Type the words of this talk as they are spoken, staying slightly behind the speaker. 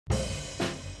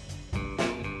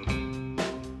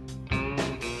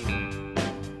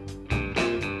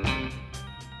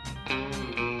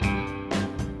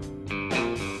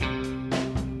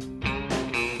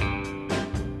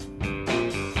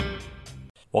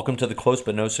Welcome to the Close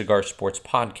But No Cigar Sports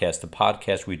Podcast, the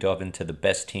podcast we delve into the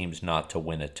best teams not to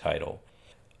win a title.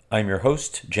 I'm your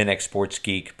host, Gen X sports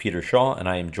geek Peter Shaw, and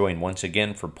I am joined once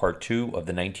again for part 2 of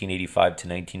the 1985 to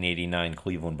 1989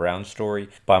 Cleveland Browns story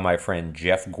by my friend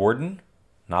Jeff Gordon,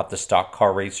 not the stock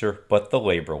car racer, but the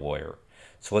labor lawyer.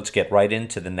 So let's get right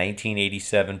into the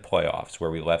 1987 playoffs, where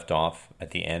we left off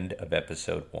at the end of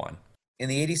episode 1. In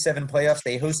the 87 playoffs,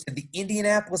 they hosted the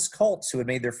Indianapolis Colts, who had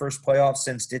made their first playoffs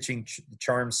since ditching the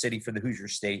Charm City for the Hoosier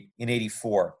State in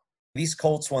 84. These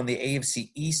Colts won the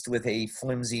AFC East with a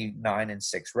flimsy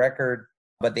 9-6 record,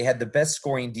 but they had the best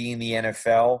scoring D in the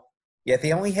NFL. Yet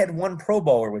they only had one Pro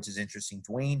Bowler, which is interesting,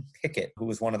 Dwayne Pickett, who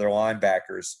was one of their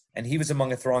linebackers, and he was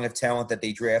among a throng of talent that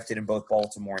they drafted in both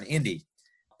Baltimore and Indy.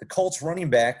 The Colts running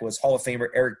back was Hall of Famer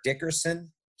Eric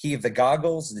Dickerson, he of the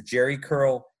goggles, the Jerry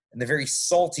curl, and the very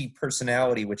salty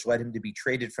personality, which led him to be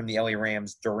traded from the LA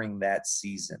Rams during that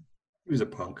season. He was a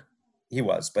punk. He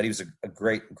was, but he was a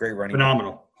great running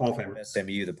Phenomenal. back. Hall of Famer.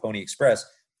 SMU, the Pony Express.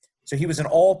 So he was an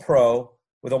all-pro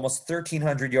with almost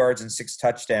 1,300 yards and 6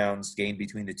 touchdowns gained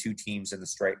between the two teams in the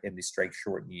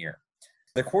strike-shortened year.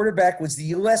 The quarterback was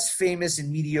the less famous and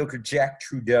mediocre Jack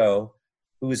Trudeau,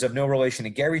 who was of no relation to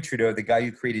Gary Trudeau, the guy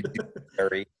who created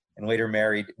Gary, and later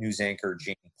married news anchor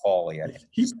Jane Pauley.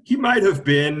 He might have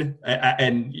been,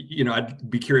 and I'd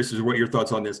be curious as to what your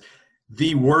thoughts on this,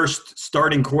 the worst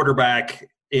starting quarterback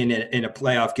in a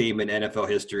playoff game in NFL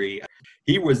history.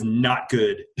 He was not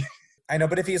good. I know,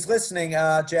 but if he's listening,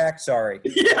 Jack, sorry.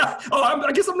 Yeah. Oh,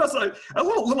 I guess I'm not a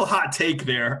little hot take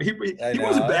there. He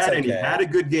wasn't bad, and he had a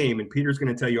good game, and Peter's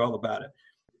going to tell you all about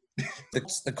it.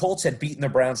 The Colts had beaten the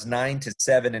Browns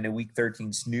 9-7 in a Week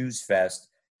 13 snooze fest.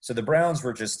 So the Browns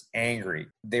were just angry.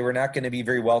 They were not going to be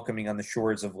very welcoming on the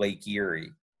shores of Lake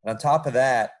Erie. And on top of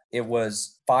that, it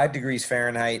was 5 degrees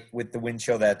Fahrenheit with the wind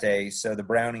chill that day, so the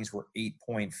Brownies were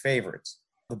 8-point favorites.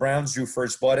 The Browns drew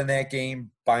first blood in that game.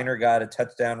 Biner got a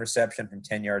touchdown reception from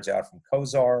 10 yards out from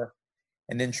Kozar.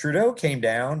 And then Trudeau came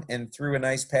down and threw a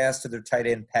nice pass to their tight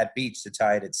end, Pat Beach, to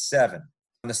tie it at 7.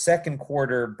 In the second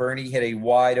quarter, Bernie hit a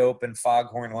wide-open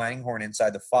Foghorn Langhorn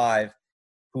inside the 5,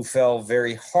 who fell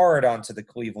very hard onto the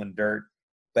Cleveland dirt,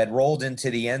 but rolled into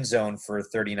the end zone for a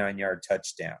 39-yard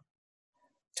touchdown.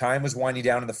 Time was winding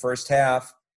down in the first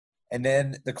half, and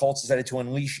then the Colts decided to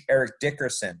unleash Eric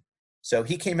Dickerson. So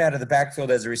he came out of the backfield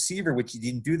as a receiver, which he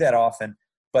didn't do that often,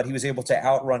 but he was able to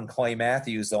outrun Clay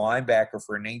Matthews, the linebacker,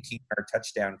 for a 19-yard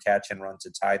touchdown catch and run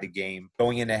to tie the game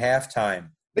going into halftime.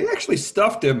 They actually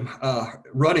stuffed him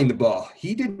running the ball.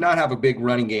 He did not have a big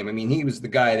running game. I mean, he was the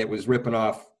guy that was ripping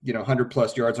off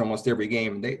 100-plus yards almost every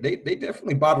game. They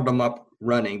definitely bottled him up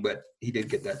running, but he did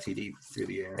get that TD through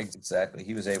the air. Exactly.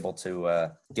 He was able to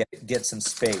get some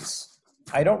space.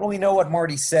 I don't really know what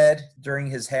Marty said during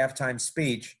his halftime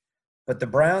speech, but the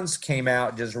Browns came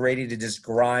out just ready to just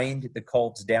grind the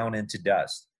Colts down into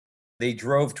dust. They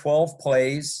drove 12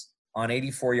 plays on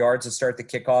 84 yards to start the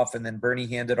kickoff, and then Bernie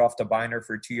handed off to Biner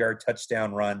for a 2-yard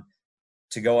touchdown run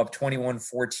to go up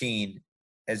 21-14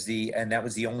 and that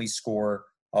was the only score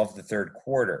of the third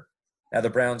quarter. Now the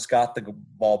Browns got the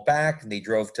ball back and they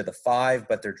drove to the 5,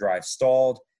 but their drive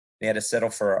stalled. They had to settle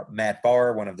for Matt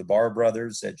Barr, one of the Barr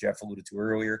brothers that Jeff alluded to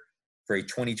earlier, for a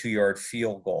 22-yard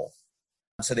field goal.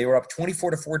 So they were up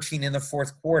 24-14 in the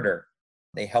fourth quarter.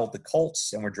 They held the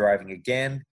Colts and were driving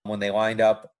again. When they lined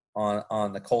up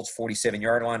on the Colts'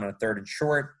 47-yard line on a 3rd and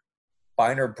short,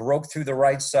 Biner broke through the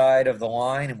right side of the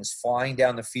line and was flying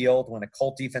down the field when a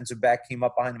Colt defensive back came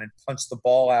up behind him and punched the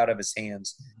ball out of his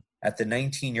hands at the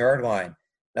 19-yard line.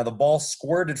 Now, the ball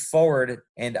squirted forward,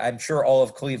 and I'm sure all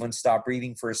of Cleveland stopped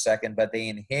breathing for a second, but they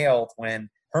inhaled when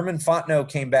Herman Fontenot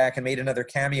came back and made another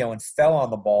cameo and fell on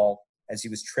the ball as he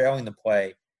was trailing the play.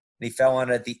 And he fell on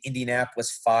it at the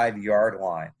Indianapolis 5-yard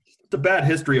line. It's a bad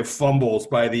history of fumbles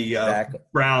by the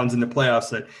Browns in the playoffs.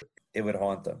 That it would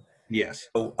haunt them. Yes.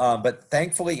 So, but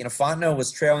thankfully, Fontenot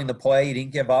was trailing the play. He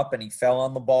didn't give up, and he fell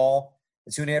on the ball.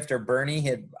 And soon after, Bernie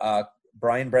hit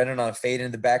Brian Brennan on a fade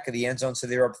in the back of the end zone, so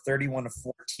they were up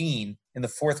 31-14 in the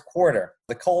fourth quarter.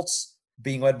 The Colts,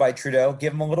 being led by Trudeau,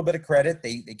 give them a little bit of credit.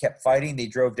 They kept fighting. They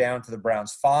drove down to the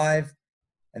Browns' 5,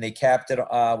 and they capped it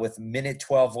with minute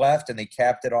 12 left, and they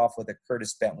capped it off with a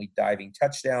Curtis Bentley diving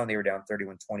touchdown. They were down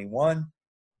 31-21,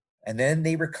 and then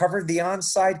they recovered the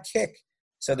onside kick.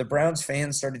 So the Browns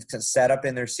fans started to sat up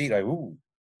in their seat like, ooh.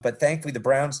 But thankfully, the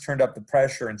Browns turned up the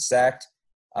pressure and sacked.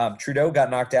 Trudeau got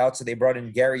knocked out, so they brought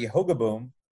in Gary Hogaboom,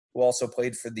 who also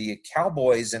played for the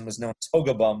Cowboys and was known as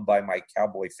Hogabum by my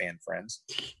Cowboy fan friends.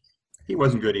 He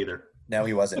wasn't good either. No,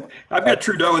 he wasn't. I've got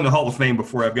Trudeau in the Hall of Fame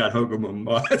before I've got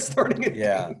Hogaboom starting it.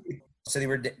 Yeah. So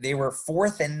they were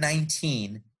 4th and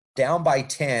 19, down by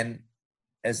 10,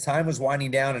 as time was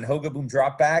winding down, and Hogaboom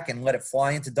dropped back and let it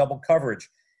fly into double coverage.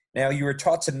 Now, you were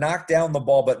taught to knock down the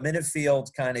ball, but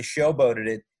Minifield kind of showboated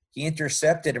it. He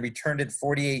intercepted and returned it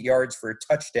 48 yards for a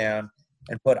touchdown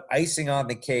and put icing on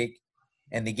the cake,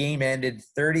 and the game ended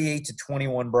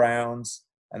 38-21 Browns,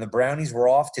 and the Brownies were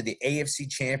off to the AFC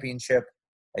Championship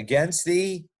against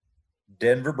the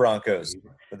Denver Broncos.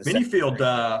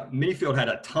 Minifield had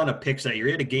a ton of picks that year.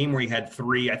 He had a game where he had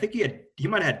 3. I think he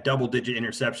might have had double-digit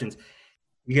interceptions.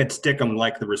 He had Stickum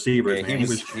like the receivers. Yeah, man.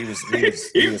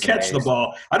 he would catch the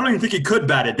ball. I don't even think he could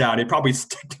bat it down. He'd probably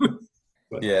stick to it.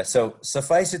 But, yeah, so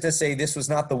suffice it to say, this was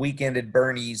not the weekend at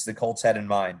Bernie's the Colts had in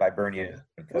mind by Bernie. Yeah.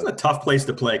 It was a tough place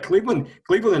to play. Cleveland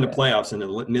in the playoffs in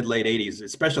the mid-late 80s,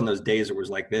 especially on those days it was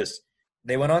like this.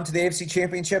 They went on to the AFC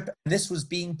Championship, and this was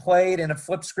being played in a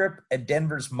flip script at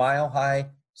Denver's Mile High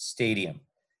Stadium.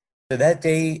 So that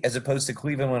day, as opposed to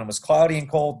Cleveland when it was cloudy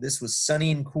and cold, this was sunny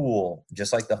and cool,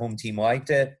 just like the home team liked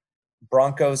it.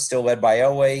 Broncos still led by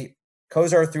Elway.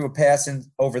 Kosar threw a pass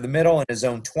over the middle in his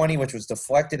own 20, which was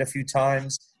deflected a few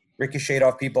times, ricocheted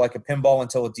off people like a pinball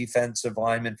until a defensive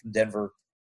lineman from Denver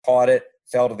caught it,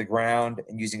 fell to the ground,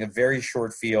 and using a very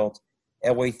short field,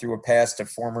 Elway threw a pass to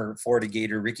former Florida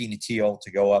Gator Ricky Nattiel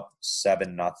to go up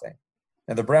 7-0.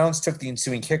 Now, the Browns took the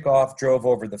ensuing kickoff, drove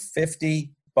over the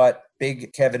 50, but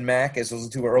big Kevin Mack, as I was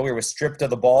to earlier, was stripped of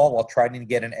the ball while trying to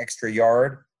get an extra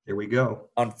yard. There we go.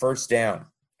 On first down.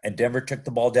 And Denver took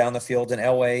the ball down the field, and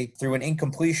Elway threw an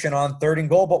incompletion on 3rd and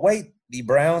goal. But wait, the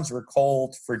Browns were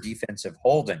called for defensive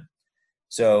holding.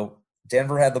 So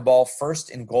Denver had the ball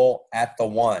 1st and goal at the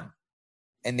 1.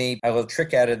 And they had a little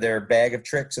trick out of their bag of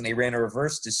tricks, and they ran a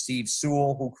reverse to Steve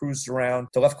Sewell, who cruised around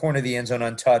to left corner of the end zone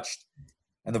untouched.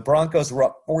 And the Broncos were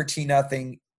up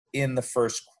 14-0 in the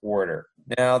first quarter.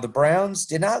 Now, the Browns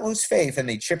did not lose faith, and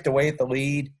they chipped away at the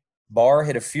lead. Barr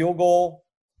hit a field goal,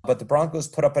 but the Broncos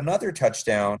put up another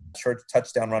touchdown, short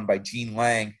touchdown run by Gene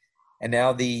Lang. And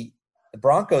now the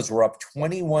Broncos were up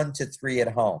 21-3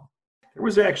 at home. There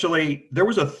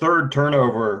was a third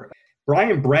turnover.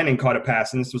 Brian Brennan caught a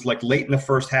pass, and this was like late in the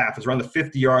first half. It was around the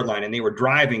 50-yard line, and they were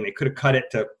driving. They could have cut it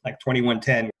to like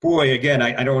 21-10. Boy, again,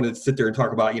 I don't want to sit there and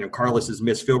talk about, Carlos's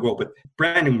missed field goal, but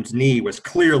Brennan's knee was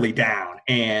clearly down,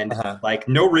 and like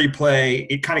no replay.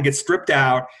 It kind of gets stripped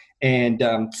out and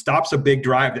stops a big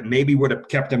drive that maybe would have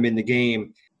kept him in the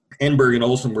game. Enberg and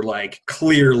Olsen were like,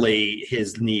 clearly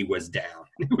his knee was down.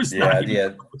 It was not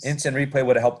even close. Instant replay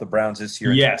would have helped the Browns this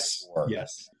year. Yes.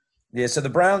 Yeah, so the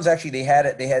Browns actually, the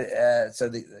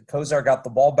Kosar got the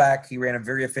ball back. He ran a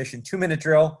very efficient 2-minute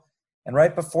drill. And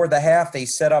right before the half, they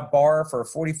set up Barr for a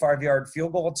 45-yard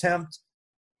field goal attempt,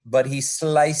 but he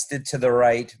sliced it to the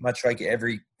right, much like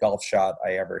every golf shot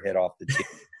I ever hit off the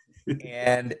tee.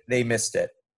 And they missed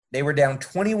it. They were down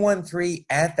 21-3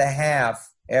 at the half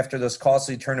after those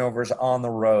costly turnovers on the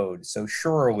road. So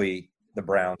surely the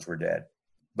Browns were dead,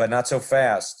 but not so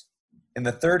fast. In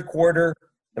the third quarter,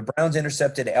 the Browns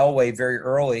intercepted Elway very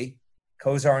early.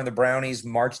 Kosar and the Brownies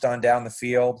marched on down the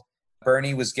field.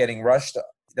 Bernie was getting rushed.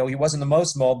 Though he wasn't the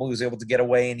most mobile, he was able to get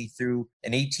away, and he threw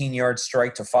an 18-yard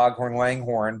strike to Foghorn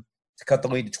Langhorne to cut the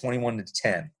lead to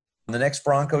 21-10. On the next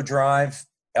Bronco drive,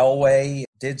 Elway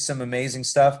did some amazing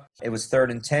stuff. It was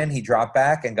 3rd and 10. He dropped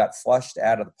back and got flushed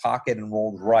out of the pocket and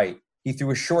rolled right. He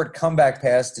threw a short comeback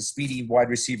pass to speedy wide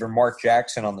receiver Mark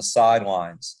Jackson on the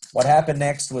sidelines. What happened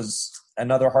next was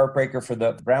another heartbreaker for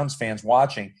the Browns fans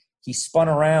watching. He spun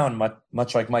around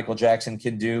much like Michael Jackson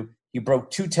can do. He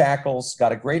broke 2 tackles,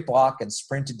 got a great block, and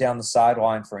sprinted down the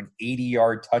sideline for an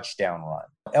 80-yard touchdown run.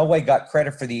 Elway got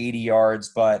credit for the 80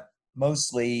 yards, but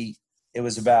mostly it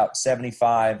was about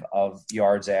 75 of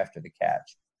yards after the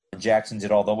catch. Jackson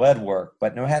did all the lead work.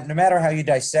 But no matter how you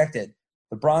dissect it,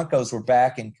 the Broncos were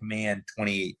back in command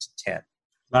 28-10. A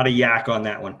lot of yak on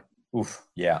that one. Oof,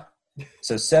 yeah.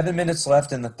 So 7 minutes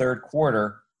left in the third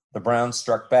quarter, the Browns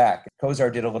struck back.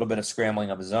 Kosar did a little bit of scrambling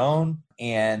of his own,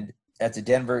 and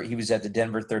he was at the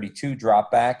Denver 32,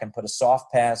 dropped back and put a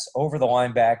soft pass over the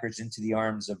linebackers into the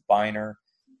arms of Biner,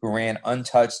 who ran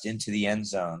untouched into the end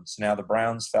zone. So now the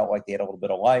Browns felt like they had a little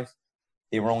bit of life.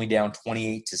 They were only down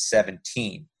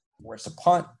 28-17. Forced a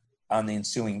punt after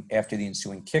the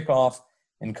ensuing kickoff,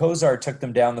 and Kosar took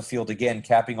them down the field again,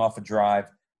 capping off a drive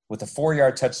with a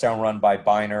 4-yard touchdown run by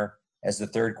Biner as the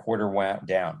third quarter went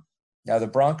down. Now the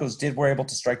Broncos were able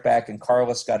to strike back, and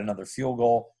Carlos got another field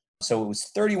goal. So it was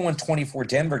 31-24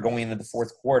 Denver going into the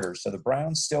fourth quarter. So the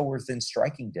Browns still were within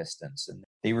striking distance, and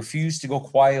they refused to go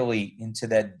quietly into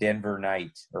that Denver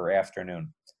night or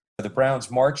afternoon. The Browns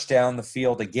marched down the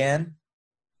field again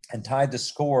and tied the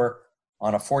score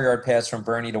on a 4-yard pass from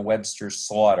Bernie to Webster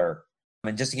Slaughter.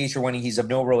 And just in case you're wondering, he's of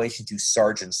no relation to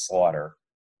Sergeant Slaughter.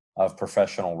 of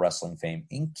professional wrestling fame,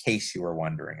 in case you were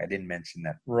wondering. I didn't mention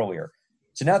that earlier.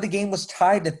 So now the game was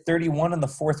tied at 31 in the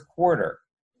fourth quarter.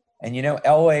 And,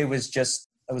 Elway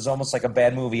it was almost like a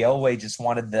bad movie. Elway just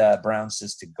wanted the Browns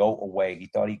just to go away. He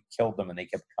thought he killed them, and they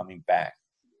kept coming back,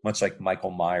 much like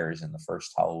Michael Myers in the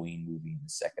first Halloween movie and the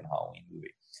second Halloween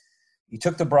movie. He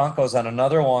took the Broncos on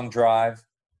another long drive,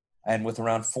 and with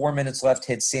around 4 minutes left,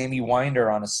 hit Sammy Winder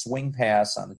on a swing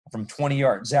pass from 20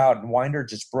 yards out. And Winder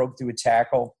just broke through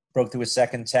a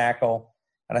second tackle.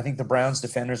 And I think the Browns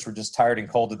defenders were just tired and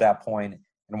cold at that point.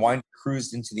 And Winder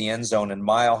cruised into the end zone, and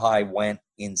Mile High went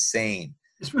insane.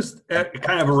 This was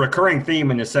kind of a recurring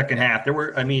theme in the second half.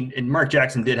 And Mark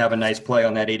Jackson did have a nice play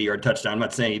on that 80-yard touchdown. I'm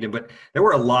not saying he did, but there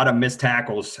were a lot of missed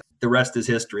tackles. The rest is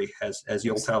history, as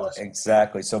you'll tell us.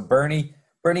 Exactly. So Bernie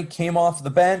came off the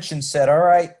bench and said, all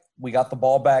right, we got the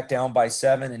ball back down by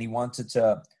 7, and he wanted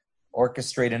to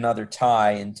orchestrate another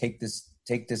tie and take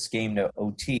this game to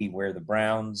OT, where the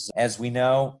Browns, as we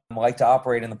know, like to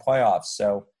operate in the playoffs.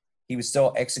 So he was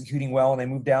still executing well, and they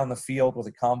moved down the field with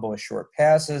a combo of short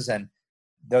passes. And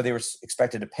though they were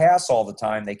expected to pass all the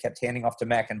time, they kept handing off to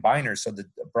Mack and Biner, so the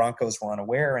Broncos were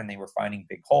unaware, and they were finding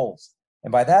big holes.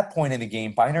 And by that point in the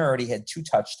game, Biner already had 2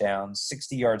 touchdowns,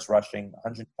 60 yards rushing,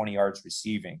 120 yards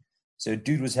receiving. So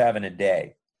dude was having a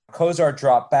day. Kosar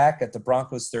dropped back at the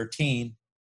Broncos 13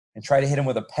 and tried to hit him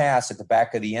with a pass at the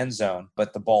back of the end zone,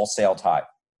 but the ball sailed high.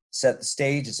 Set the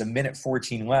stage. It's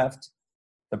 1:14 left.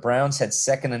 The Browns had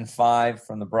 2nd and 5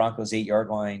 from the Broncos' 8-yard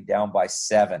line, down by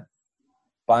 7.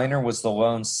 Biner was the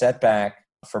lone setback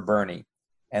for Bernie,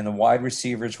 and the wide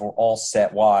receivers were all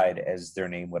set wide, as their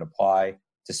name would apply,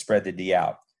 to spread the D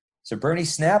out. So Bernie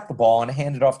snapped the ball and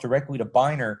handed off directly to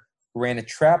Biner, who ran a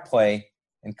trap play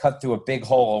and cut through a big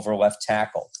hole over left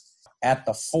tackle. At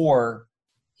the 4,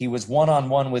 he was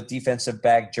one-on-one with defensive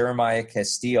back Jeremiah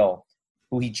Castile,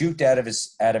 who he juked out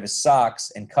of his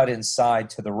socks and cut inside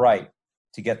to the right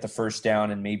to get the first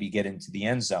down and maybe get into the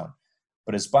end zone.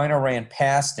 But as Biner ran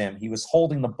past him, he was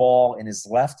holding the ball in his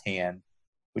left hand,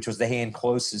 which was the hand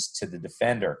closest to the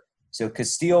defender. So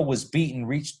Castile was beaten,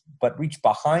 reached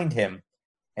behind him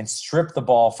and stripped the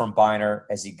ball from Biner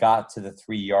as he got to the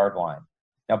 3-yard line.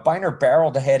 Now, Biner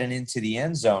barreled ahead and into the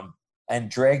end zone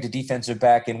and dragged a defensive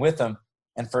back in with him.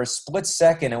 And for a split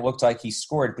second, it looked like he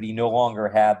scored, but he no longer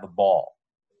had the ball.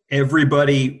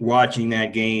 Everybody watching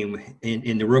that game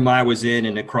in the room I was in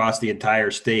and across the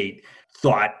entire state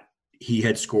thought he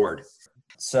had scored.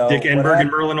 So Dick Enberg and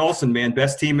Merlin Olsen, man,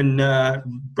 best team in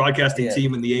broadcasting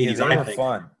team in the 80s, they I were think.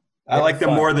 Fun. I like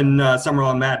them more than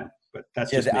Summerall and Madden, but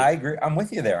that's just me. I agree. I'm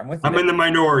with you there. I'm in the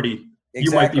minority.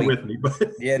 Exactly. You might be with me,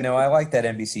 but yeah, no, I like that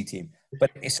NBC team.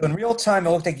 But so in real time,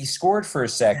 it looked like he scored for a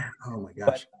second. Oh my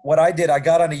gosh! But what I did, I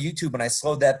got onto YouTube and I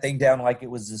slowed that thing down like it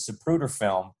was a Zapruder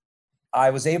film. I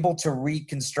was able to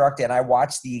reconstruct it, and I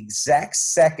watched the exact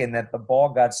second that the ball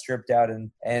got stripped out,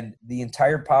 and the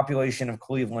entire population of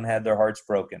Cleveland had their hearts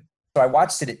broken. So I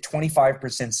watched it at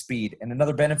 25% speed, and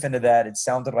another benefit of that, it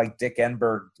sounded like Dick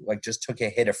Enberg just took a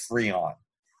hit of Freon.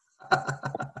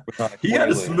 He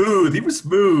was smooth.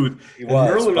 He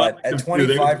was, but at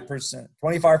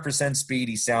 25% speed,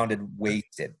 he sounded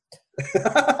wasted.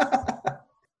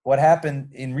 What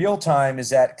happened in real time is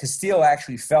that Castile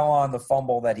actually fell on the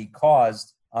fumble that he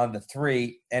caused on the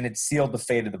 3, and it sealed the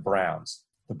fate of the Browns.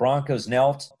 The Broncos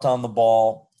knelt on the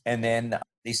ball, and then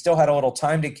they still had a little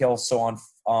time to kill, so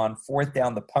on 4th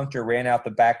down, the punter ran out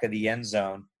the back of the end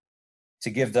zone to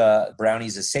give the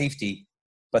Brownies a safety.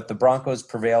 But the Broncos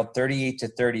prevailed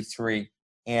 38-33.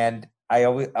 And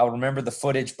I'll remember the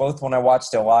footage, both when I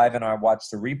watched it live and I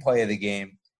watched the replay of the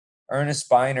game. Ernest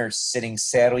Biner sitting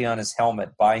sadly on his helmet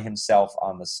by himself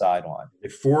on the sideline. A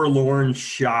forlorn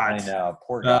shot. I know,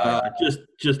 poor guy.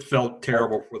 Just felt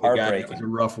terrible for the guy. It was a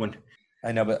rough one.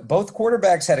 I know, but both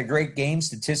quarterbacks had a great game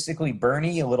statistically.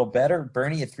 Bernie, a little better.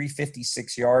 Bernie at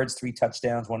 356 yards, 3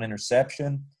 touchdowns, 1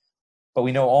 interception. But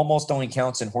we know almost only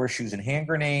counts in horseshoes and hand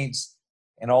grenades.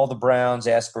 And all the Browns'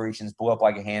 aspirations blew up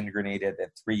like a hand grenade at that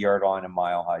 3-yard line in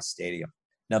Mile High Stadium.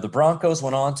 Now, the Broncos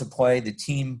went on to play the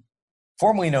team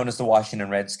formerly known as the Washington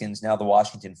Redskins, now the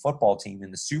Washington Football Team,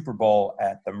 in the Super Bowl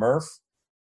at the Murph,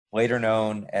 later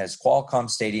known as Qualcomm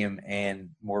Stadium and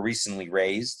more recently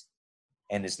raised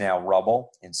and is now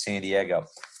rubble in San Diego.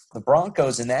 The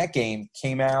Broncos in that game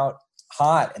came out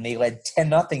hot, and they led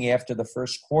 10-0 after the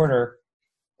first quarter,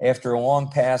 after a long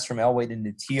pass from Elway to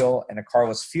Natil and a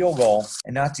Carlos field goal.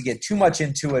 And not to get too much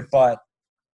into it, but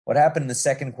what happened in the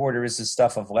second quarter is the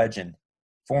stuff of legend.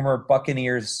 Former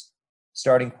Buccaneers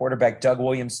starting quarterback Doug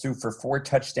Williams threw for 4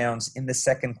 touchdowns in the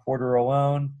second quarter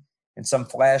alone, and some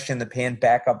flash in the pan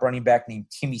backup running back named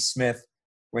Timmy Smith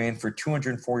ran for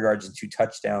 204 yards and 2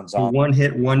 touchdowns.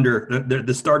 One-hit wonder,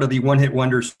 the start of the one-hit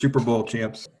wonder Super Bowl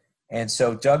champs. And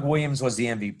so Doug Williams was the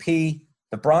MVP.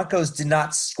 The Broncos did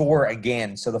not score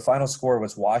again. So the final score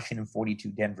was Washington 42,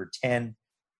 Denver 10.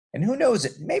 And who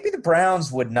knows, maybe the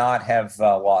Browns would not have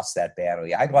lost that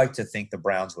badly. I'd like to think the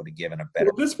Browns would have given a better.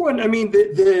 Well, this one, I mean,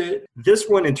 this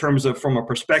one in terms of from a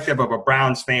perspective of a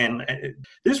Browns fan,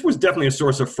 this was definitely a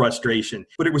source of frustration.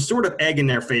 But it was sort of egg in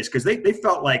their face because they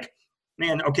felt like,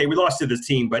 man, okay, we lost to this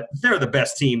team, but they're the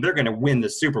best team. They're going to win the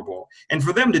Super Bowl. And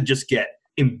for them to just get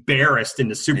embarrassed in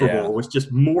the Super Bowl was just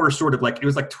more sort of like, it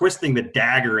was like twisting the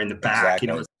dagger in the back.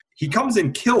 Exactly. He comes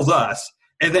and kills us.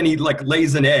 And then he like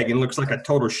lays an egg and looks like a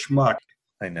total schmuck.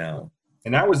 I know.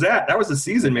 And that was that. That was the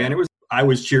season, man. I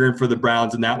was cheering for the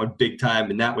Browns in that one big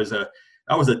time, and that was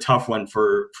a tough one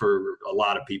for a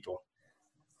lot of people.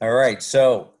 All right,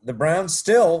 so the Browns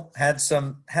still had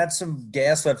some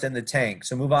gas left in the tank.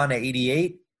 So move on to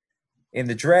 88. In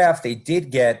the draft, they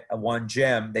did get one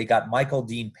gem. They got Michael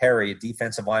Dean Perry, a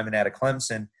defensive lineman out of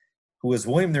Clemson, who was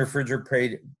William the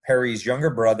Refrigerator Perry's younger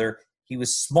brother. He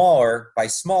was smaller. By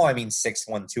small, I mean 6'1",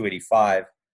 285.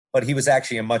 But he was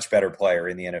actually a much better player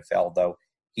in the NFL, though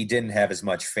he didn't have as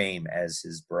much fame as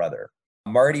his brother.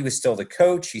 Marty was still the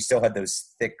coach. He still had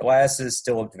those thick glasses,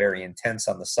 still looked very intense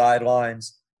on the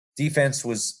sidelines. Defense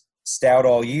was stout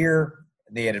all year.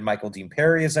 They added Michael Dean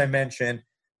Perry, as I mentioned.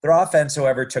 Their offense,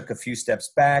 however, took a few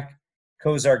steps back.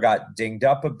 Kosar got dinged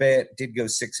up a bit, did go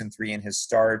 6-3 in his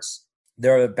starts.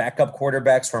 Their backup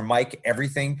quarterbacks were Mike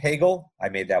Everything Pagel. I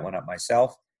made that one up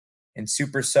myself. And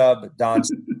super sub Don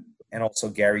and also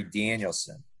Gary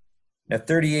Danielson. Now,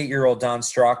 38-year-old Don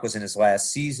Strock was in his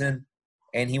last season,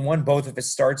 and he won both of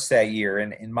his starts that year.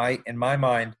 And in my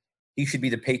mind, he should be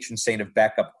the patron saint of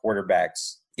backup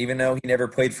quarterbacks, even though he never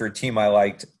played for a team I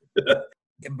liked.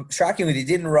 Shockingly, they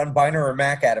didn't run Biner or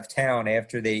Mack out of town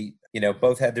after they,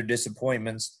 both had their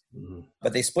disappointments. Mm-hmm.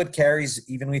 But they split carries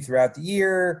evenly throughout the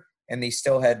year. And they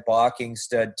still had blocking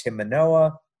stud Tim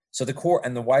Manoa. So the core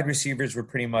and the wide receivers were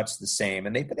pretty much the same.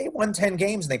 And they won 10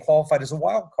 games and they qualified as a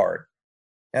wild card.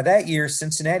 Now that year,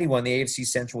 Cincinnati won the AFC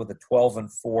Central with a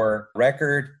 12-4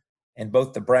 record. And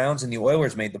both the Browns and the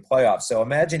Oilers made the playoffs. So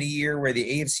imagine a year where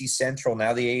the AFC Central,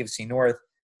 now the AFC North,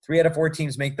 3 out of 4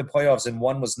 teams make the playoffs and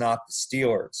one was not the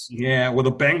Steelers. Yeah, well,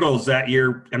 the Bengals that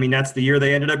year, I mean, that's the year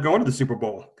they ended up going to the Super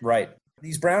Bowl. Right.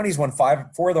 These Brownies won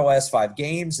 4 of the last 5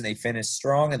 games, and they finished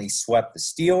strong, and they swept the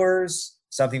Steelers,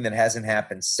 something that hasn't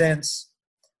happened since.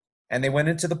 And they went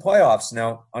into the playoffs.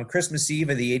 Now, on Christmas Eve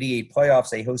of the 88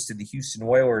 playoffs, they hosted the Houston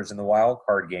Oilers in the wild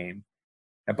card game.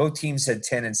 Now, both teams had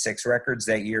 10-6 records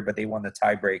that year, but they won the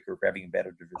tiebreaker for having a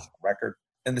better divisional record.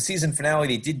 In the season finale,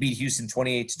 they did beat Houston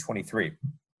 28-23.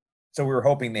 So we were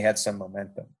hoping they had some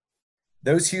momentum.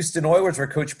 Those Houston Oilers were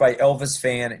coached by Elvis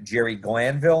fan Jerry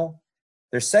Glanville.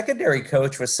 Their secondary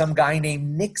coach was some guy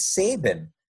named Nick Saban,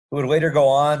 who would later go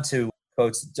on to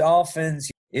coach the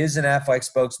Dolphins. He is an athletic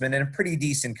spokesman and a pretty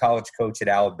decent college coach at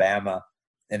Alabama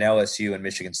and LSU and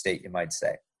Michigan State, you might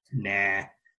say. Nah.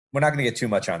 We're not going to get too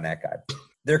much on that guy.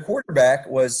 Their quarterback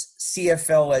was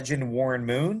CFL legend Warren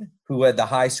Moon, who led the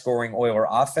high-scoring Oiler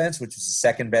offense, which was the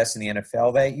second best in the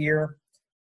NFL that year.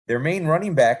 Their main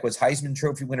running back was Heisman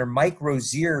Trophy winner Mike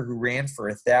Rozier, who ran for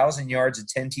 1,000 yards and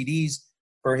 10 TDs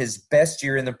for his best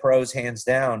year in the pros, hands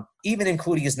down, even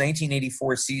including his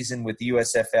 1984 season with the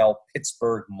USFL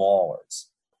Pittsburgh Maulers.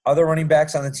 Other running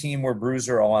backs on the team were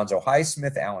bruiser Alonzo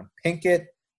Highsmith, Alan Pinkett,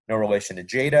 no relation to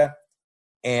Jada,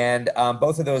 and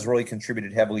both of those really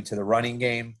contributed heavily to the running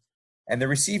game. And the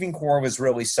receiving core was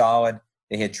really solid.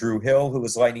 They had Drew Hill, who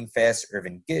was lightning fast,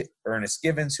 Ernest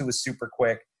Givens, who was super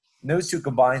quick. And those two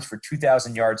combined for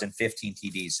 2,000 yards and 15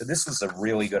 TDs. So this was a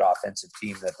really good offensive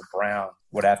team that the Browns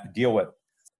would have to deal with.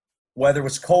 Weather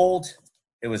was cold,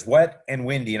 it was wet and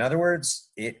windy. In other words,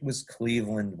 it was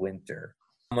Cleveland winter.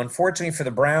 Unfortunately for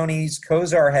the Brownies,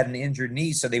 Kosar had an injured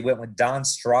knee, so they went with Don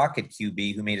Strock at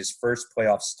QB, who made his first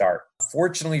playoff start.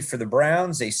 Fortunately for the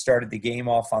Browns, they started the game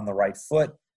off on the right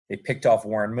foot. They picked off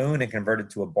Warren Moon and converted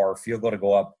to a bar field goal to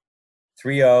go up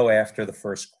 3-0 after the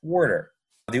first quarter.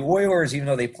 The Oilers, even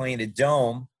though they play in a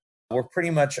dome, were pretty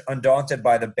much undaunted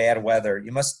by the bad weather.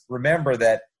 You must remember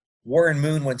that Warren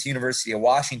Moon went to University of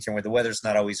Washington, where the weather's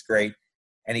not always great,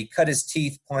 and he cut his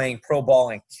teeth playing pro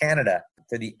ball in Canada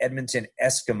for the Edmonton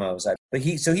Eskimos. But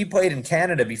he played in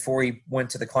Canada before he went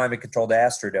to the climate-controlled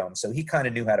Astrodome, so he kind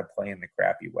of knew how to play in the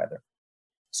crappy weather.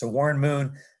 So Warren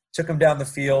Moon took him down the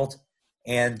field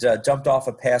and dumped off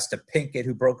a pass to Pinkett,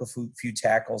 who broke a few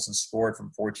tackles and scored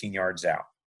from 14 yards out.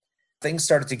 Things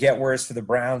started to get worse for the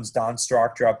Browns. Don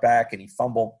Strock dropped back, and he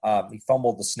fumbled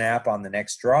the snap on the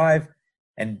next drive.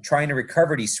 And trying to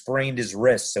recover it, he sprained his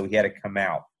wrist, so he had to come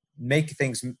out. Make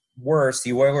things worse,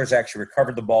 the Oilers actually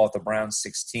recovered the ball at the Browns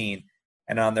 16,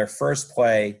 and on their first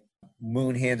play,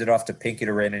 Moon handed off to Pinkett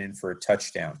Arena for a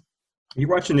touchdown. You're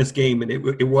watching this game, and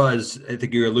it was, I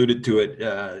think you alluded to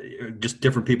it, just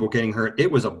different people getting hurt.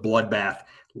 It was a bloodbath.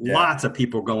 Yeah. Lots of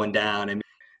people going down.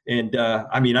 And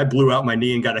I mean, I blew out my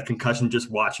knee and got a concussion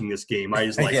just watching this game. I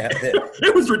was like,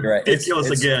 it was ridiculous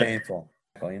it's again. Painful.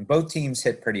 And both teams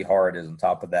hit pretty hard on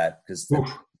top of that because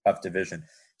the tough division.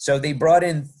 So they brought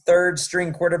in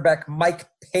third-string quarterback Mike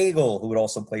Pagel, who would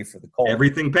also play for the Colts.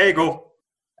 Everything Pagel.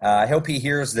 I hope he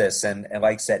hears this and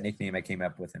likes that nickname I came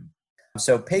up with him.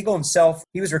 So Pagel himself,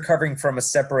 he was recovering from a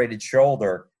separated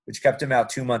shoulder, which kept him out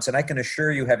 2 months. And I can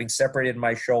assure you, having separated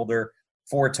my shoulder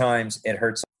 4 times, it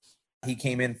hurts. He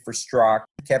came in for Strock,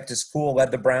 kept his cool,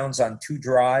 led the Browns on 2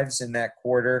 drives in that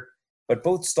quarter, but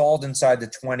both stalled inside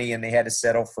the 20, and they had to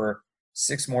settle for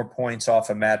 6 more points off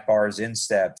of Matt Barr's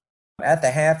instep. At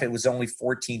the half, it was only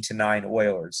 14-9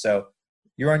 Oilers. So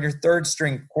you're on your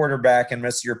third-string quarterback, and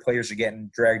most of your players are getting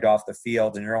dragged off the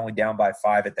field, and you're only down by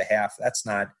 5 at the half. That's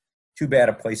not too bad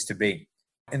a place to be.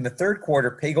 In the third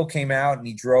quarter, Pagel came out, and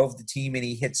he drove the team, and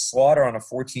he hit Slaughter on a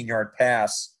 14-yard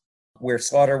pass where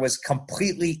Slaughter was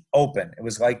completely open. It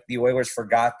was like the Oilers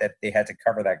forgot that they had to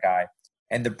cover that guy.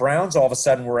 And the Browns all of a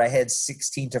sudden were ahead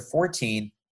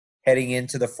 16-14 heading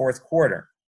into the fourth quarter.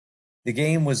 The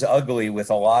game was ugly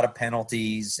with a lot of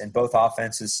penalties, and both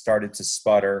offenses started to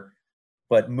sputter.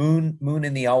 But Moon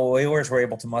and the Oilers were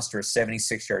able to muster a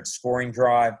 76-yard scoring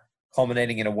drive,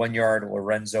 culminating in a 1-yard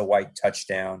Lorenzo White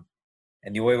touchdown.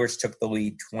 And the Oilers took the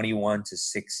lead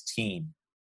 21-16.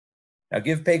 Now,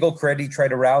 give Pagel credit. He tried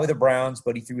to rally the Browns,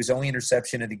 but he threw his only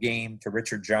interception of the game to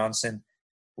Richard Johnson,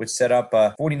 which set up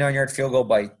a 49-yard field goal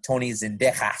by Tony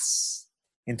Zendejas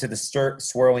into the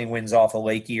swirling winds off of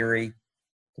Lake Erie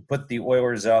to put the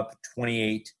Oilers up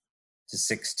 28-16.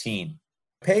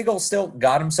 Pagel still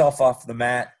got himself off the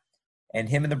mat, and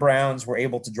him and the Browns were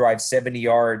able to drive 70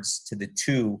 yards to the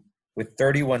 2 with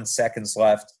 31 seconds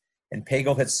left, and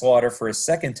Pagel hit Slaughter for a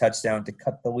second touchdown to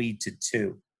cut the lead to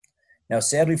 2. Now,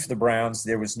 sadly for the Browns,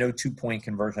 there was no 2-point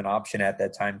conversion option at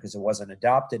that time because it wasn't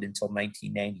adopted until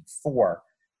 1994.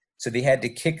 So they had to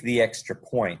kick the extra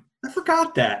point. I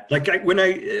forgot that. When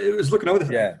I was looking over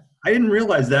this, I didn't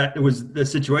realize that it was the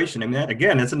situation. I mean,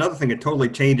 that's another thing that totally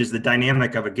changes the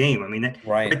dynamic of a game. I mean,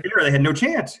 right there, they had no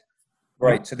chance.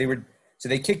 Right. So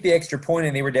they kicked the extra point,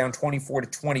 and they were down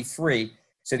 24-23.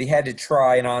 So they had to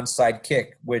try an onside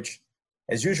kick, which,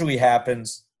 as usually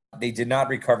happens, they did not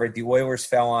recover it. The Oilers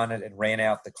fell on it and ran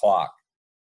out the clock.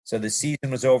 So the season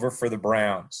was over for the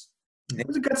Browns. It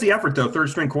was a gutsy effort, though.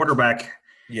 Third-string quarterback.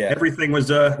 Yeah, everything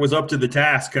was up to the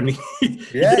task. I mean,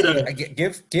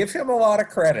 give him a lot of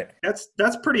credit.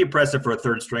 That's pretty impressive for a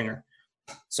third stringer.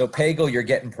 So Pagel, you're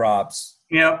getting props.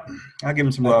 Yeah, I'll give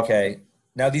him some love. Okay,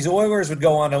 now these Oilers would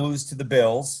go on to lose to the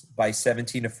Bills by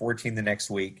 17-14 the next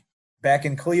week. Back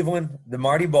in Cleveland, the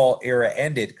Marty Ball era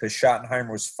ended because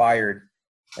Schottenheimer was fired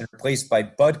and replaced by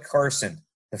Bud Carson,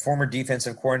 the former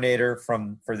defensive coordinator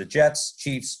for the Jets,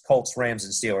 Chiefs, Colts, Rams,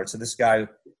 and Steelers. So this guy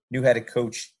knew how to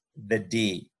coach the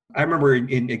D. I remember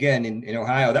in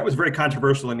Ohio, that was very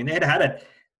controversial. I mean, they had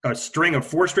a string of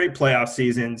 4 straight playoff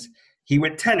seasons. He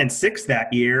went 10-6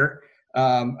 that year.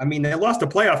 I mean, they lost a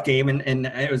playoff game, and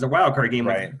it was a wild card game.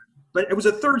 Right. But it was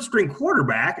a third string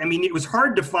quarterback. I mean, it was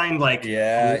hard to find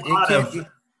you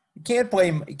can't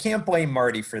blame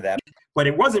Marty for that. But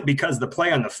it wasn't because the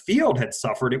play on the field had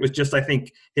suffered. It was just, I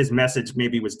think, his message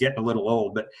maybe was getting a little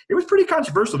old. But it was pretty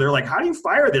controversial. They're like, how do you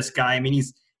fire this guy? I mean,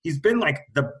 he's been like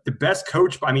the best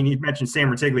coach. I mean, you mentioned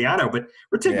Sam Rutigliano, but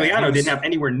Rutigliano didn't have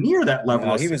anywhere near that level.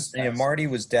 No, Marty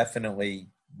was definitely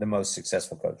the most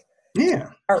successful coach.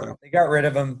 Yeah. They got rid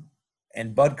of him,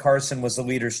 and Bud Carson was the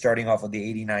leader starting off with the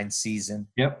 89 season.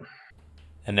 Yep.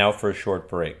 And now for a short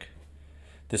break.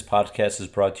 This podcast is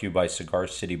brought to you by Cigar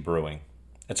City Brewing.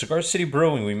 At Cigar City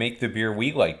Brewing, we make the beer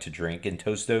we like to drink and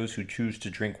toast those who choose to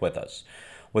drink with us.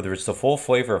 Whether it's the full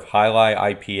flavor of High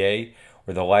Lie IPA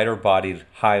or the lighter-bodied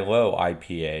High-Low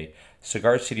IPA,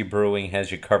 Cigar City Brewing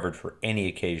has you covered for any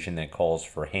occasion that calls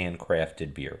for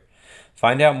handcrafted beer.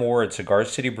 Find out more at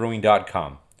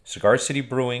cigarcitybrewing.com. Cigar City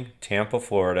Brewing, Tampa,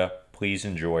 Florida. Please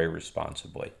enjoy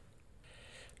responsibly.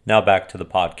 Now back to the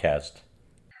podcast.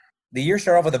 The year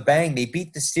started off with a bang. They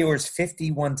beat the Steelers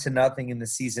 51-0 in the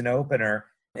season opener.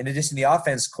 In addition to the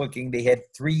offense clicking, they had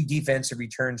 3 defensive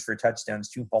returns for touchdowns,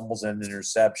 2 fumbles, and an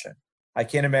interception. I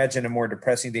can't imagine a more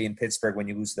depressing day in Pittsburgh when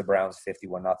you lose to the Browns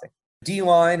 51-0.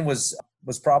 D-line was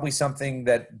probably something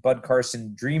that Bud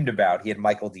Carson dreamed about. He had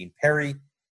Michael Dean Perry.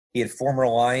 He had former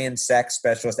Lions sack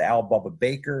specialist Al Bubba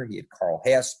Baker. He had Carl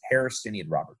Hairston. He had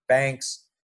Robert Banks.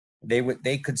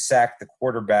 They could sack the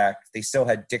quarterback. They still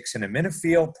had Dixon and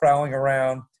Minifield prowling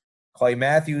around. Clay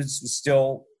Matthews was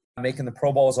still making the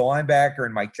Pro Bowl as a linebacker,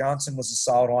 and Mike Johnson was a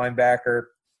solid linebacker.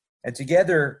 And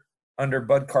together, under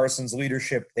Bud Carson's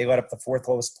leadership, they led up the fourth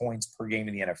lowest points per game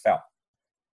in the NFL.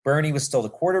 Bernie was still the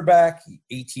quarterback,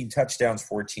 18 touchdowns,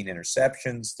 14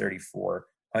 interceptions,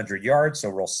 3,400 yards, so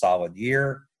a real solid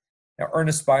year. Now,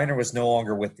 Ernest Biner was no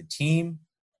longer with the team.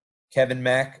 Kevin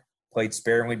Mack played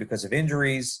sparingly because of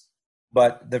injuries,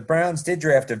 but the Browns did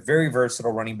draft a very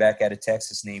versatile running back out of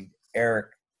Texas named Eric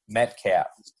Metcalf.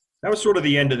 That was sort of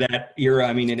the end of that era.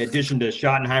 I mean, in addition to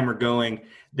Schottenheimer going,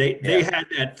 they had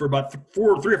that for about 3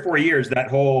 or 4 years, that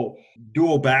whole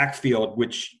dual backfield,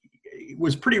 which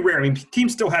was pretty rare. I mean,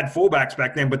 teams still had fullbacks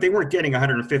back then, but they weren't getting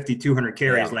 150, 200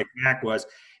 carries like Mack was.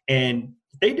 And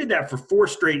they did that for 4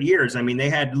 straight years. I mean, they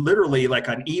had literally like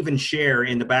an even share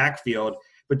in the backfield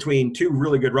between 2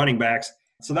 really good running backs.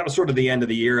 So that was sort of the end of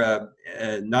the era,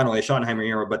 not only the Schottenheimer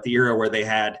era, but the era where they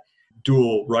had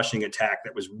dual rushing attack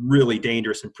that was really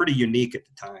dangerous and pretty unique at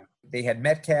the time. They had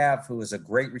Metcalf, who was a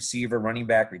great receiver, running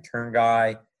back, return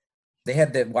guy. They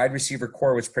had the wide receiver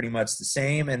core was pretty much the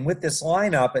same. And with this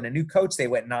lineup and a new coach, they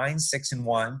went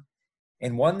 9-6-1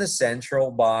 and won the Central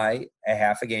by a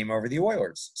half a game over the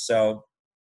Oilers. So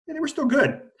they were still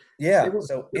good. Yeah.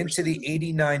 So into the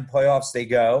 89 playoffs they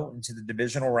go, into the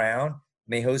divisional round.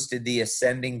 And they hosted the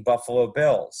ascending Buffalo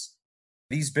Bills.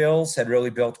 These Bills had really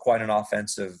built quite an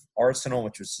offensive arsenal,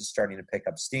 which was just starting to pick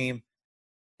up steam.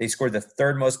 They scored the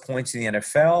 3rd most points in the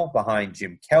NFL behind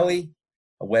Jim Kelly,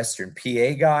 a Western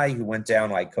PA guy who went down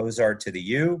like Cozart to the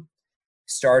U,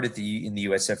 started in the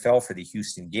USFL for the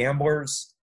Houston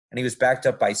Gamblers, and he was backed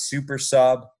up by super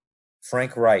sub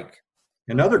Frank Reich.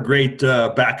 Another great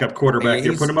backup quarterback.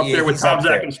 They put him up there with Tom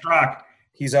Zach and Strock.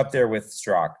 He's up there with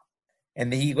Strock.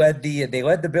 And they led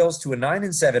the Bills to a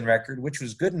 9-7 record, which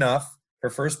was good enough for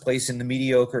first place in the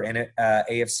mediocre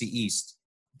AFC East.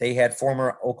 They had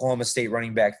former Oklahoma State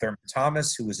running back Thurman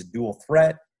Thomas, who was a dual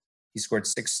threat. He scored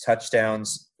 6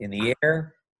 touchdowns in the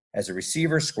air as a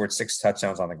receiver, scored 6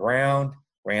 touchdowns on the ground,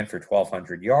 ran for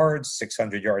 1,200 yards,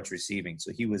 600 yards receiving.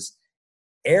 So he was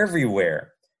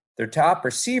everywhere. Their top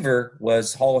receiver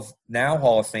was Hall of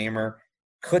Famer,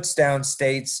 Kutztown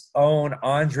State's own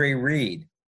Andre Reed.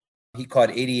 He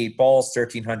caught 88 balls,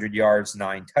 1,300 yards,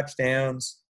 9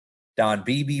 touchdowns. Don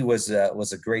Beebe was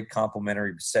a great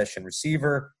complimentary possession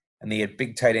receiver, and they had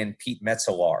big tight end Pete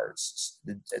Metzelaars.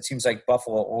 It seems like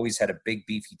Buffalo always had a big,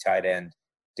 beefy tight end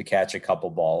to catch a couple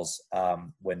balls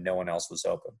when no one else was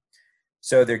open.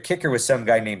 So their kicker was some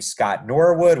guy named Scott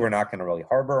Norwood. We're not going to really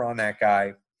harbor on that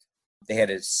guy. They had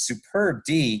a superb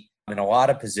D in a lot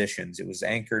of positions. It was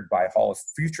anchored by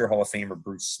future Hall of Famer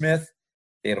Bruce Smith.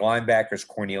 They had linebackers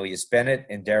Cornelius Bennett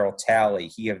and Darryl Talley.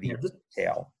 He of the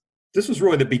tail. This was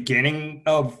really the beginning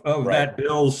of that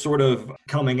Bills sort of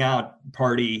coming out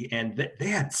party, and they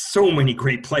had so many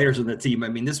great players on the team. I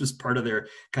mean, this was part of their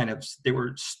they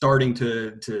were starting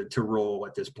to roll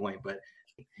at this point, but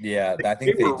yeah, I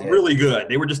think they were really good.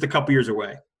 They were just a couple years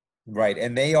away. Right,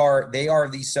 and they are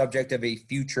the subject of a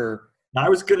future. I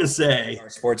was going to say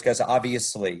sports guys,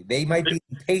 obviously. They might be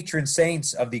the patron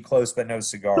saints of the Close But No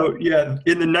Cigar. So, yeah,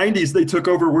 in the 90s, they took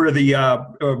over where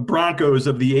the Broncos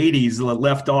of the 80s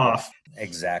left off.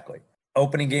 Exactly.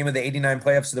 Opening game of the 89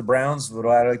 playoffs of the Browns, what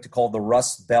I like to call the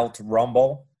Rust Belt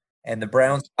Rumble. And the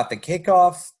Browns got the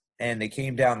kickoff, and they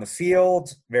came down the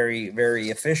field very, very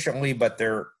efficiently, but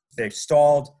they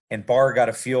stalled, and Barr got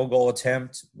a field goal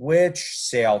attempt, which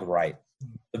sailed right.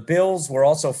 The Bills were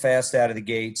also fast out of the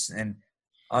gates, and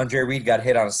Andre Reed got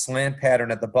hit on a slant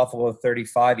pattern at the Buffalo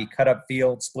 35. He cut up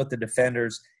field, split the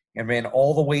defenders, and ran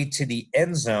all the way to the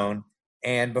end zone.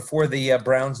 And before the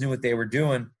Browns knew what they were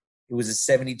doing, it was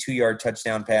a 72-yard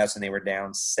touchdown pass, and they were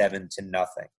down 7-0.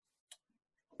 The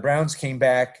Browns came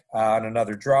back on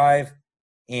another drive,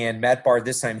 and Matt Barr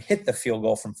this time hit the field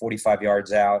goal from 45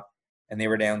 yards out, and they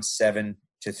were down 7-3.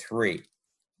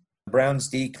 The Browns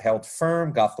D held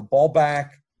firm, got the ball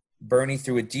back. Bernie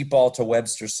threw a deep ball to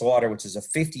Webster Slaughter, which is a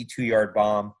 52-yard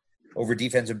bomb over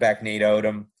defensive back Nate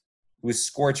Odom, who was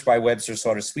scorched by Webster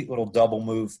Slaughter's sweet little double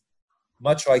move,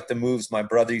 much like the moves my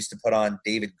brother used to put on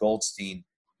David Goldstein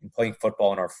in playing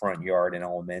football in our front yard in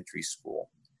elementary school.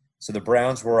 So the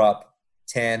Browns were up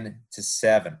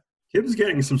 10-7. Gibbs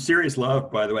getting some serious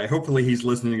love, by the way. Hopefully he's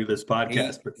listening to this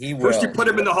podcast. He will. First you put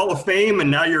him in the Hall of Fame, and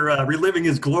now you're reliving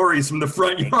his glories from the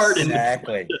front yard.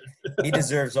 Exactly. He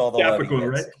deserves all the love he gets.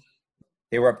 Right?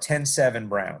 They were up 10-7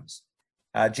 Browns.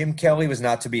 Jim Kelly was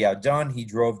not to be outdone. He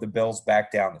drove the Bills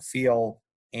back down the field.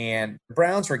 and the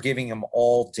Browns were giving him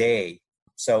all day.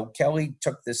 So Kelly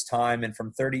took this time, and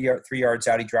from 33 yards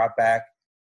out, he dropped back.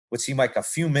 Would seem like a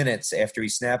few minutes after he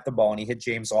snapped the ball, and he hit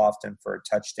James Lofton for a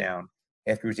touchdown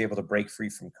after he was able to break free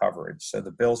from coverage. So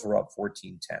the Bills were up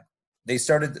 14-10.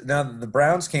 Now the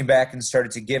Browns came back and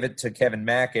started to give it to Kevin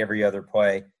Mack every other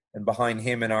play, and behind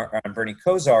him and Bernie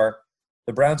Kosar,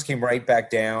 the Browns came right back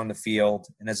down the field,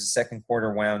 and as the second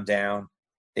quarter wound down,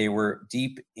 they were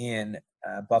deep in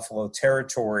Buffalo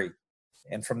territory.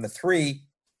 And from the 3,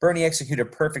 Bernie executed a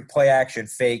perfect play-action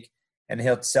fake and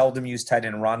hit seldom-used tight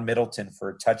end Ron Middleton for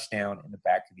a touchdown in the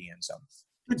back of the end zone.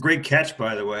 A great catch,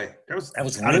 by the way. That was out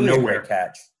really of a nowhere. Great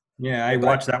catch. Yeah, I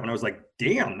watched that one. I was like,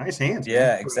 damn, nice hands.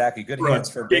 Yeah, exactly. Good hands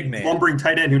for a big man. Lumbering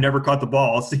tight end who never caught the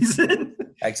ball all season.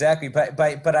 Exactly.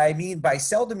 But I mean, by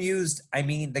seldom used, I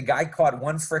mean the guy caught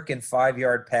one frickin'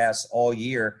 5-yard pass all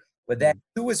year, but that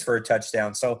too was for a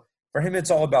touchdown. So for him,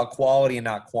 it's all about quality and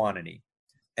not quantity.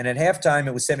 And at halftime,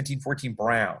 it was 17-14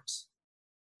 Browns.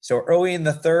 So early in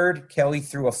the third, Kelly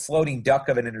threw a floating duck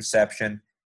of an interception,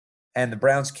 and the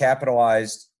Browns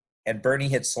capitalized, and Bernie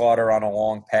hit Slaughter on a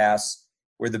long pass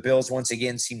where the Bills once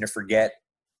again seemed to forget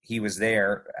he was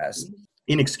there.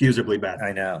 Inexcusably bad.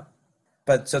 I know.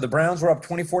 But so the Browns were up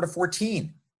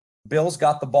 24-14. Bills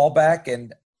got the ball back,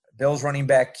 and Bills running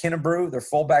back Kinnebrew, their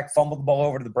fullback, fumbled the ball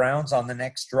over to the Browns on the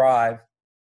next drive.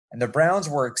 And the Browns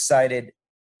were excited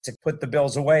to put the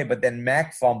Bills away, but then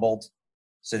Mack fumbled,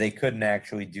 so they couldn't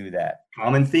actually do that.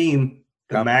 Common theme,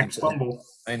 the Mack fumble.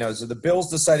 I know. So the Bills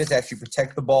decided to actually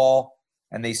protect the ball,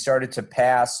 and they started to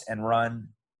pass and run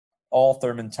all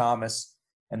Thurman Thomas,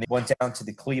 and they went down to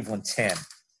the Cleveland 10.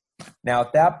 Now,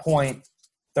 at that point,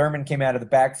 Thurman came out of the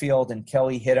backfield, and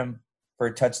Kelly hit him for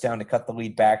a touchdown to cut the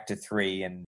lead back to 3.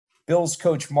 And Bills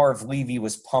coach Marv Levy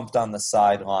was pumped on the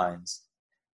sidelines.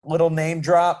 Little name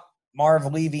drop, Marv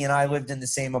Levy and I lived in the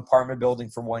same apartment building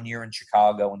for 1 year in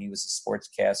Chicago when he was a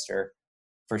sportscaster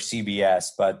for CBS.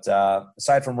 But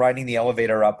aside from riding the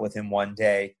elevator up with him one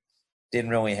day,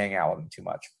 didn't really hang out with him too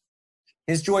much.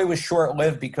 His joy was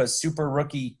short-lived because super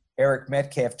rookie Eric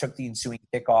Metcalf took the ensuing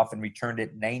kickoff and returned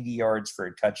it 90 yards for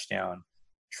a touchdown.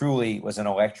 Truly was an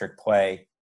electric play.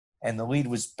 And the lead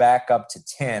was back up to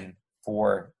 10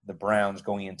 for the Browns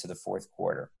going into the fourth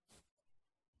quarter.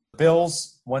 The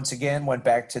Bills, once again, went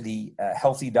back to the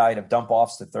healthy diet of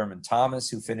dump-offs to Thurman Thomas,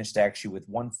 who finished actually with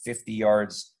 150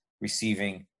 yards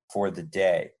receiving for the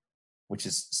day, which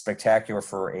is spectacular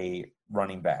for a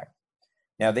running back.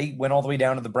 Now, they went all the way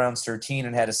down to the Browns 13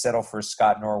 and had to settle for a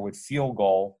Scott Norwood field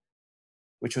goal,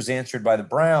 which was answered by the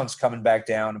Browns coming back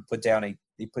down and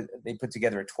they put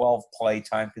together a 12-play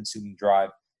time-consuming drive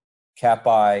capped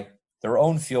by their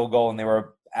own field goal, and they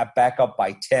were back up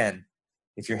by 10.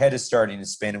 If your head is starting to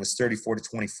spin, it was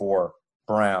 34-24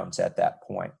 Browns at that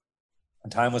point.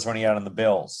 And time was running out on the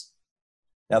Bills.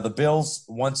 Now, the Bills,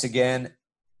 once again,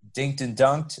 dinked and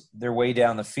dunked their way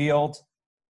down the field,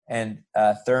 and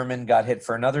Thurman got hit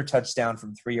for another touchdown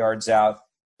from 3 yards out,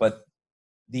 but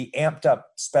the amped-up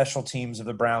special teams of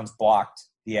the Browns blocked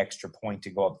the extra point to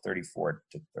go up 34-30.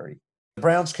 The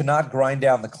Browns could not grind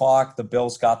down the clock. The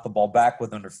Bills got the ball back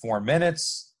with under 4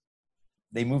 minutes.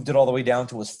 They moved it all the way down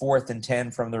to his 4th and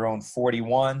 10 from their own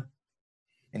 41.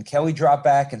 And Kelly dropped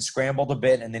back and scrambled a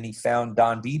bit, and then he found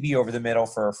Don Beebe over the middle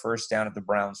for a first down at the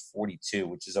Browns' 42,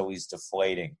 which is always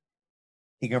deflating.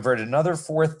 He converted another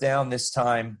 4th down, this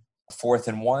time 4th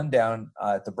and 1 down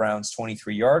at the Browns'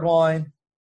 23-yard line.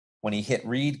 When he hit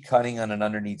Reed cutting on an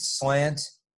underneath slant,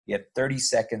 he had 30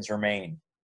 seconds remain.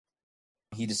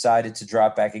 He decided to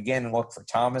drop back again and look for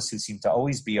Thomas, who seemed to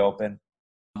always be open,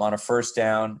 on a first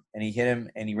down, and he hit him,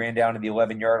 and he ran down to the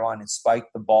 11-yard line and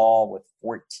spiked the ball with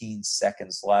 14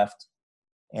 seconds left,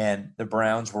 and the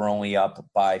Browns were only up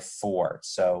by 4,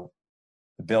 so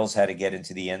the Bills had to get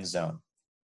into the end zone.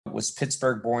 Was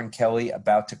Pittsburgh-born Kelly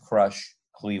about to crush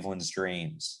Cleveland's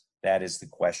dreams? That is the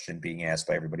question being asked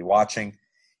by everybody watching.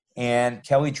 And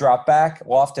Kelly dropped back,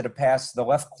 lofted a pass to the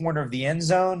left corner of the end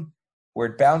zone, where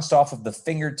it bounced off of the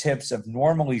fingertips of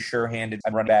normally sure-handed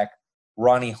running back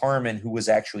Ronnie Harmon, who was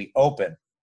actually open.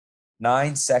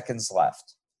 9 seconds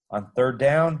left. On third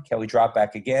down, Kelly dropped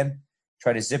back again,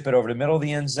 tried to zip it over the middle of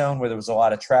the end zone where there was a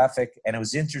lot of traffic, and it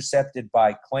was intercepted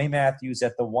by Clay Matthews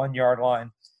at the 1-yard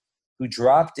line, who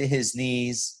dropped to his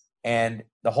knees, and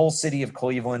the whole city of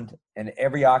Cleveland and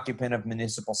every occupant of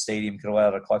Municipal Stadium could let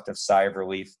out a collective sigh of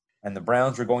relief. And the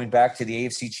Browns were going back to the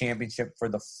AFC Championship for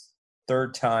the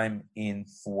third time in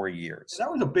 4 years.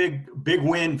 That was a big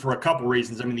win for a couple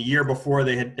reasons. I mean, the year before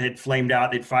they had flamed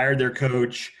out, they'd fired their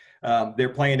coach.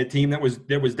 They're playing a team that was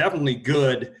definitely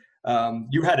good.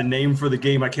 You had a name for the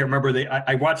game. I can't remember.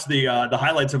 I watched the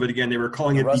highlights of it again. They were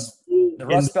calling it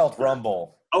The Rust Belt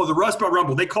Rumble. Oh, the Rust Belt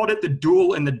Rumble. They called it the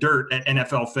duel in the dirt at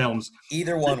NFL Films.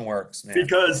 Either one works, man.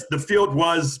 Because the field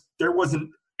there wasn't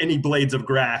any blades of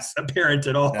grass apparent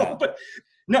at all. No. But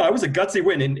no, it was a gutsy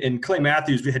win. And Clay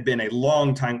Matthews had been a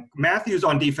long time. Matthews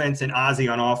on defense and Ozzie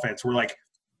on offense were like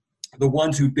the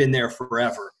ones who've been there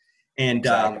forever. And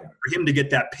Exactly. for him to get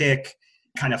that pick,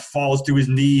 kind of falls to his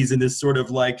knees in this sort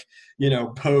of like,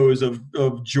 pose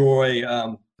of joy.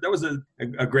 That was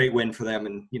a great win for them,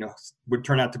 and would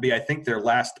turn out to be, I think, their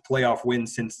last playoff win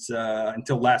since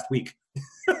until last week.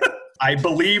 I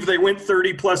believe they went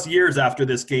 30 plus years after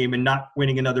this game and not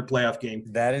winning another playoff game.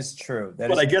 That is true.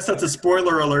 But I guess that's a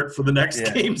spoiler alert for the next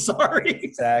game. Sorry.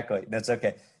 Exactly. That's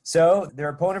okay. So their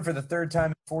opponent for the third time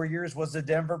in 4 years was the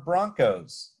Denver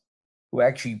Broncos, who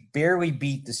actually barely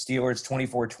beat the Steelers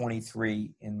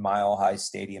 24-23 in Mile High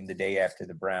Stadium the day after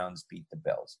the Browns beat the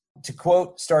Bills. To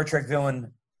quote Star Trek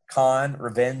villain Khan,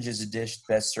 revenge is a dish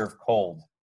best served cold.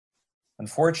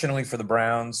 Unfortunately for the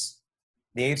Browns,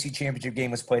 the AFC Championship game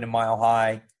was played in Mile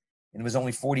High, and it was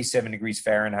only 47 degrees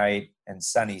Fahrenheit and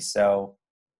sunny, so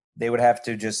they would have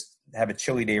to just have a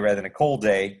chilly day rather than a cold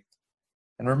day.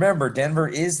 And remember, Denver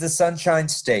is the Sunshine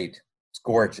State. It's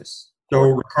gorgeous. So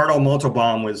Ricardo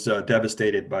Montalban was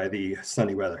devastated by the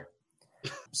sunny weather.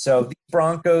 So the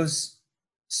Broncos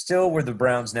still were the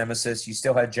Browns' nemesis. You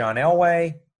still had John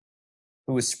Elway,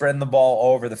 who was spreading the ball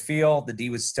all over the field. The D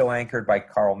was still anchored by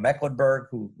Carl Mecklenburg,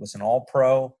 who was an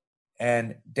all-pro.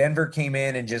 And Denver came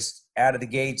in and just out of the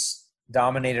gates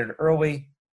dominated early.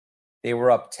 They were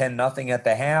up 10-0 at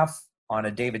the half on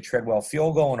a David Treadwell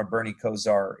field goal and a Bernie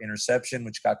Kosar interception,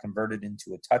 which got converted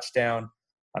into a touchdown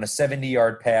on a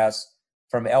 70-yard pass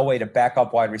from Elway to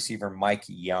backup wide receiver Mike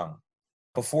Young.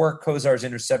 Before Kosar's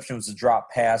interception was a drop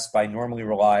pass by normally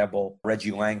reliable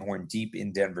Reggie Langhorne deep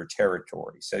in Denver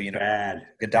territory. So, bad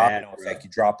domino effect. You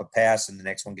drop a pass and the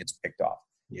next one gets picked off.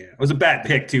 Yeah, it was a bad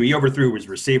pick, too. He overthrew his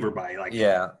receiver by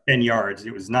 10 yards.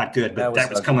 It was not good, but that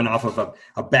was coming off of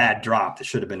a bad drop that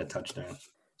should have been a touchdown.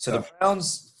 So the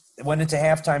Browns went into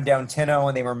halftime down 10-0,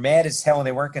 and they were mad as hell, and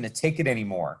they weren't going to take it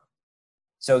anymore.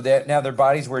 So that now their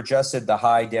bodies were adjusted to the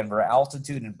high Denver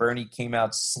altitude, and Bernie came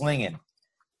out slinging.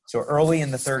 So early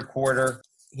in the third quarter,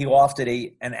 he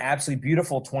lofted an absolutely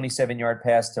beautiful 27-yard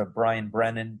pass to Brian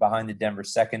Brennan behind the Denver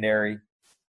secondary,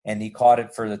 and he caught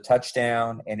it for the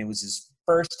touchdown, and it was his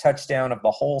first touchdown of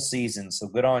the whole season. So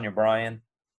good on you, Brian.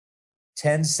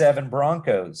 10-7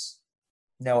 Broncos.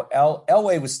 Now,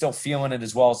 Elway was still feeling it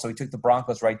as well, so he took the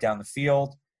Broncos right down the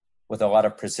field with a lot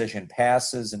of precision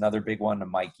passes, another big one to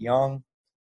Mike Young,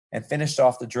 and finished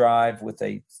off the drive with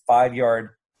a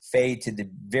 5-yard fade to the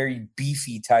very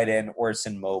beefy tight end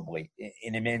Orson Mobley,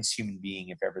 an immense human being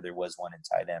if ever there was one in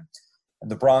tight end.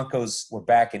 And the Broncos were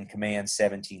back in command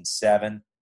 17-7.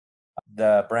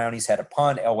 The Brownies had a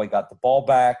punt. Elway got the ball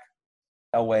back.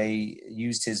 Elway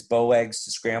used his bow legs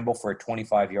to scramble for a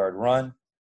 25-yard run,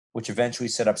 which eventually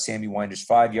set up Sammy Winder's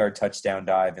 5-yard touchdown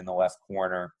dive in the left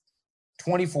corner.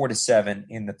 24-7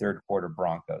 in the third quarter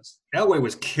Broncos. Elway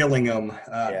was killing him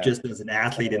just as an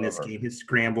athlete in this game. His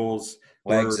scrambles.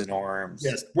 Legs and arms.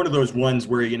 Yes, one of those ones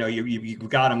where, you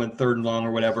got him in third and long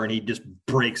or whatever, and he just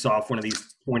breaks off one of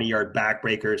these 20-yard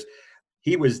backbreakers.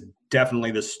 He was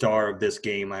definitely the star of this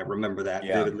game. I remember that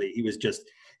vividly. He was just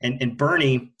 – and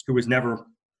Bernie, who was never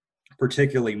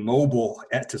particularly mobile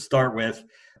to start with,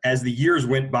 as the years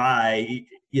went by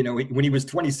 – when he was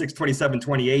 26, 27,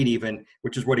 28 even,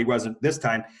 which is what he wasn't this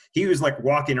time, he was like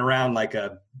walking around like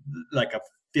a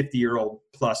 50-year-old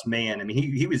plus man. I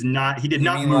mean, he was not – he did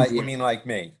not move. You mean like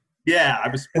me? Yeah, I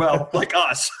was – well, like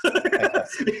us.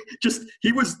 Just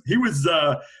he was it was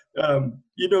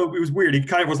weird. He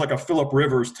kind of was like a Phillip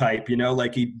Rivers type,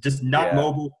 like he just not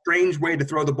mobile, strange way to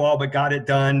throw the ball, but got it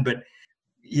done. But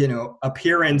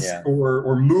appearance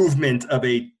or movement of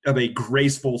a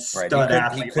graceful stud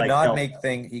athlete. He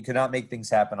could not make things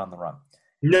happen on the run.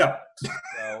 No.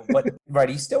 But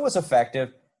he still was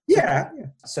effective. Yeah.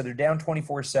 So they're down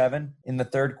 24-7 in the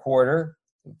third quarter.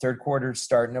 The third quarter's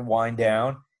starting to wind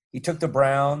down. He took the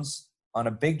Browns on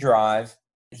a big drive.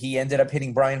 He ended up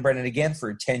hitting Brian Brennan again for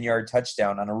a 10-yard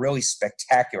touchdown on a really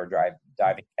spectacular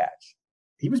diving catch.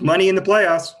 He was money in the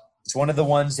playoffs. It's one of the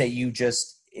ones that you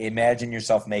just imagine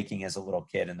yourself making as a little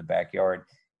kid in the backyard.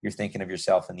 You're thinking of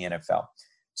yourself in the NFL.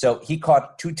 So he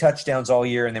caught 2 touchdowns all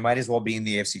year, and they might as well be in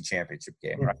the AFC Championship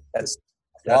game, right? That's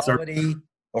quality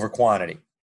over quantity.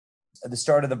 At the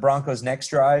start of the Broncos' next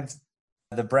drive,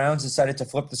 the Browns decided to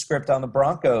flip the script on the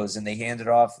Broncos, and they handed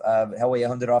off Elway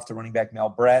handed off to running back Mel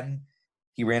Bratton.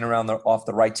 He ran around off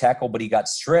the right tackle, but he got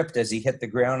stripped as he hit the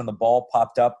ground, and the ball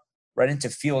popped up right into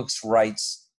Felix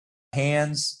Wright's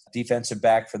Hands, defensive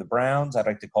back for the Browns. I'd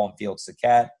like to call him Felix the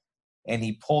Cat. And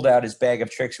he pulled out his bag of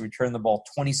tricks and returned the ball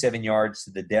 27 yards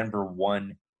to the Denver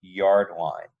 1-yard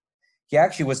line. He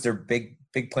actually was their big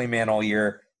play man all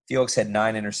year. Felix had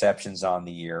 9 interceptions on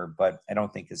the year, but I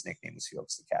don't think his nickname was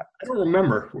Felix the Cat. I don't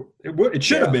remember. It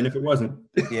should have been if it wasn't.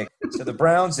 Yeah. So the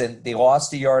Browns, and they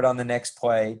lost a yard on the next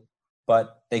play,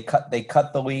 but they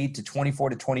cut the lead to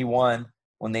 24-21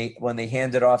 when they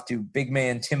handed off to big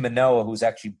man Tim Manoa, who's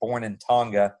actually born in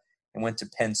Tonga and went to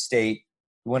Penn State.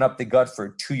 He went up the gut for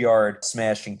a 2-yard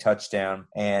smashing touchdown,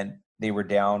 and they were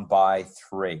down by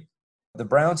 3. The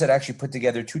Browns had actually put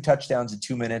together 2 touchdowns in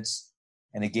 2 minutes,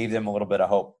 and it gave them a little bit of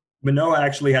hope. Manoa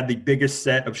actually had the biggest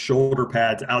set of shoulder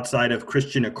pads outside of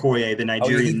Christian Okoye, the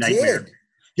Nigerian nightmare.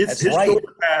 His right.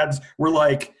 shoulder pads were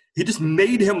like, he just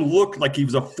made him look like he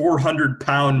was a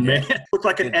 400-pound man. Looked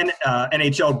like an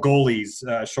NHL goalie's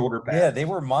shoulder pad. Yeah, they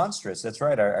were monstrous. That's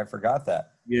right. I forgot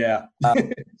that. Yeah.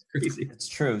 It's crazy. It's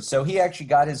true. So he actually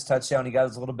got his touchdown. He got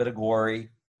his little bit of glory.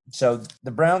 So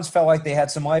the Browns felt like they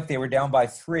had some life. They were down by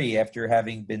 3 after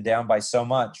having been down by so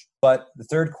much. But the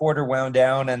third quarter wound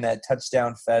down, and that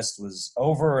touchdown fest was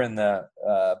over, and the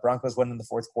Broncos went in the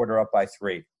fourth quarter up by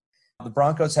 3. The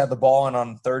Broncos had the ball, and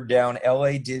on third down,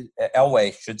 Elway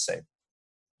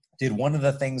did one of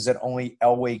the things that only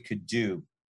Elway could do,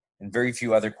 and very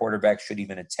few other quarterbacks should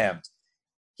even attempt.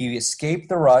 He escaped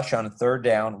the rush on third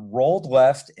down, rolled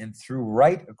left, and threw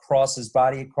right across his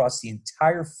body across the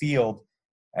entire field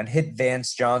and hit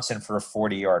Vance Johnson for a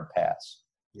 40-yard pass.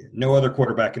 Yeah, no other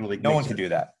quarterback in the league. No one could do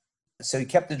that. So he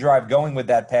kept the drive going with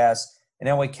that pass, and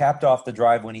Elway capped off the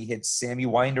drive when he hit Sammy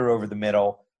Winder over the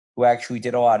middle, who actually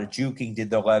did a lot of juking, did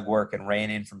the legwork, and ran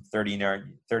in from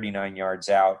 39 yards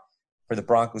out for the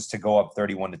Broncos to go up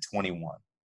 31-21.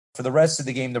 For the rest of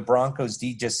the game, the Broncos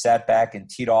D just sat back and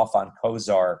teed off on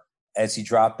Kosar as he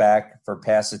dropped back for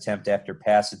pass attempt after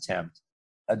pass attempt.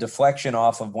 A deflection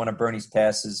off of one of Bernie's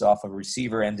passes off of a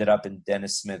receiver ended up in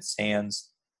Dennis Smith's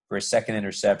hands for a second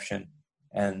interception.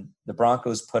 And the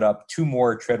Broncos put up 2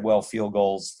 more Treadwell field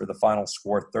goals for the final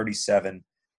score, 37-21.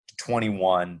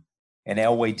 And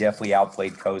Elway definitely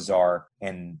outplayed Kosar,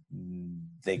 and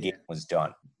the game was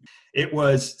done. It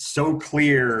was so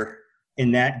clear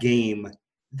in that game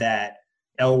that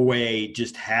Elway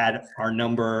just had our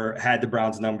number, had the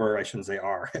Browns' number. I shouldn't say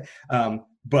our.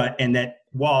 And that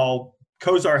while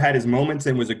Kosar had his moments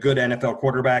and was a good NFL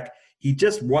quarterback, he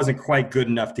just wasn't quite good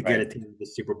enough to get a team to the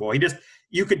Super Bowl.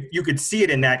 You could see it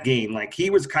in that game. Like,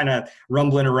 he was kind of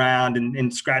rumbling around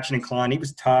and scratching and clawing. He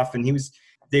was tough, and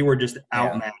they were just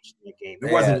outmatched in the game.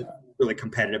 It wasn't really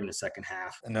competitive in the second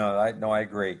half. No, I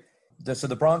agree. So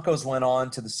the Broncos went on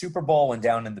to the Super Bowl and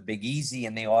down in the Big Easy,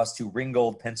 and they lost to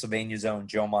Ringgold, Pennsylvania's own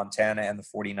Joe Montana and the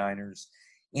 49ers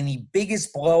in the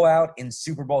biggest blowout in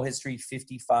Super Bowl history,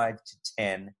 55-10.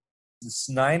 The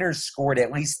Niners scored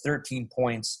at least 13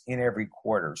 points in every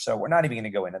quarter. So we're not even going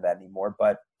to go into that anymore,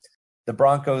 but the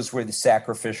Broncos were the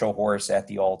sacrificial horse at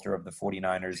the altar of the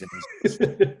 49ers in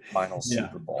the final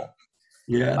Super Bowl.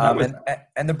 Yeah.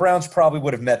 And the Browns probably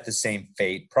would have met the same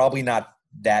fate. Probably not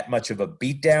that much of a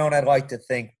beatdown, I'd like to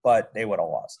think, but they would have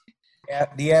lost.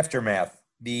 The aftermath,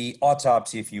 the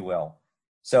autopsy, if you will.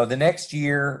 So the next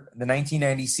year, the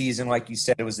 1990 season, like you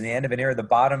said, it was the end of an era. The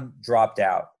bottom dropped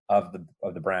out of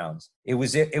the Browns. It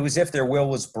was if their will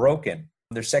was broken.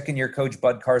 Their second-year coach,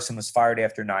 Bud Carson, was fired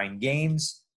after 9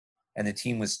 games, and the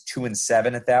team was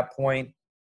 2-7 at that point.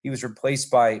 He was replaced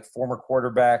by former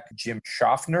quarterback Jim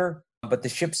Schaffner, but the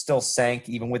ship still sank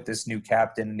even with this new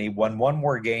captain, and they won 1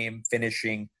 more game,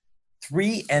 finishing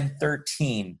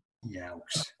 3-13.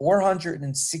 Yikes.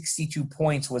 462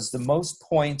 points was the most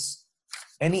points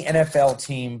any NFL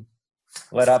team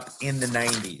let up in the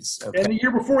 90s. Okay? And the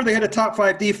year before, they had a top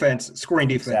 5 scoring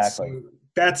defense. Exactly.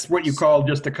 That's what you call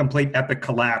just a complete epic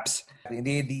collapse.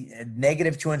 The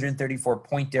negative 234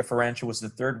 point differential was the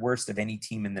 3rd worst of any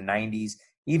team in the 90s.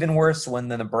 Even worse when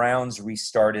the Browns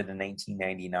restarted in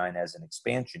 1999 as an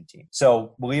expansion team.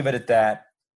 So we'll leave it at that.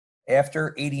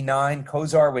 After 89,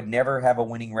 Kosar would never have a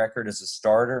winning record as a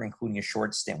starter, including a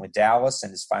short stint with Dallas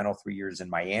and his final 3 years in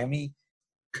Miami.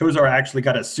 Kosar actually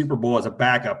got a Super Bowl as a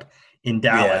backup in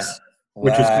Dallas,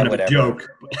 which was kind of a joke.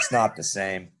 It's not the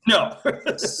same. No.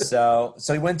 So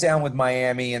he went down with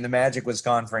Miami, and the magic was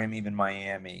gone for him, even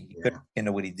Miami. He couldn't get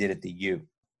into what he did at the U.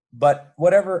 But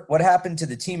what happened to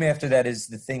the team after that is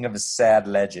the thing of a sad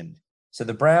legend. So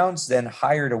the Browns then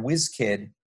hired a whiz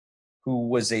kid who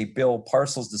was a Bill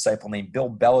Parcells disciple named Bill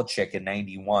Belichick in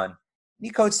 91. He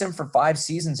coached him for 5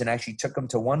 seasons and actually took him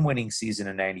to 1 winning season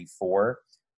in 94.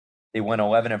 They went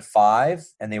 11-5,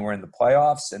 and they were in the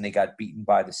playoffs, and they got beaten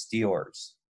by the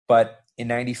Steelers. But in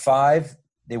 95,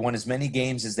 They won as many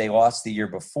games as they lost the year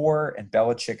before, and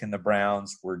Belichick and the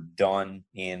Browns were done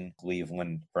in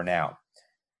Cleveland for now.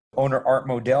 Owner Art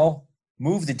Modell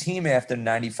moved the team after the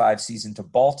 95 season to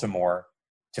Baltimore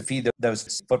to feed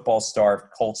those football-starved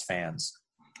Colts fans.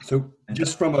 So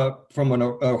just from an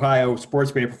Ohio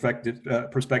sports fan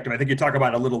perspective, I think you talk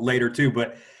about it a little later too,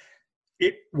 but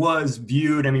it was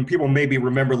viewed, I mean, people maybe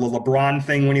remember the LeBron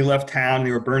thing when he left town,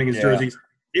 they were burning his jerseys.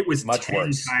 It was much 10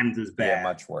 worse. times as bad. Yeah,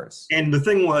 much worse. And the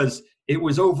thing was, it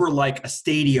was over like a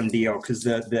stadium deal because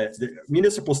the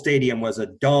municipal stadium was a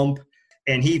dump,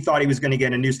 and he thought he was going to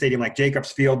get a new stadium like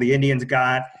Jacobs Field, the Indians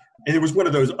got. And it was one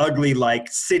of those ugly like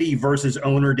city versus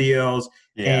owner deals.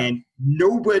 Yeah. And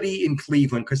nobody in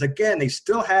Cleveland, because again, they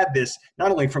still had this,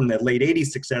 not only from the late 80s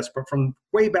success, but from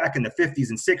way back in the 50s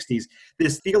and 60s,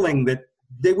 this feeling that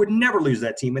they would never lose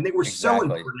that team. And they were so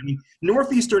important. I mean,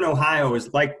 Northeastern Ohio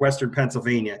is like Western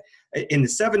Pennsylvania. In the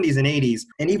 70s and 80s,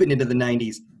 and even into the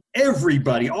 90s,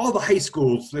 everybody, all the high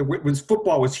schools,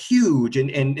 football was huge,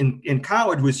 and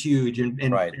college was huge.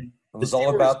 And right. It was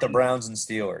all about the Browns and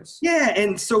Steelers. Yeah,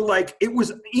 and so, like, it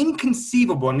was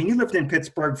inconceivable. I mean, you lived in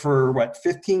Pittsburgh for,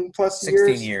 15-plus years?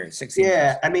 16 years. 16 yeah,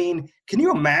 years. I mean, can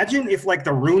you imagine if, like,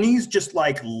 the Rooneys just,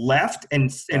 like, left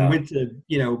and went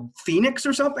to, Phoenix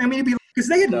or something? I mean, it'd be because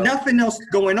they had nothing else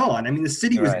going on. I mean, the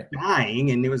city was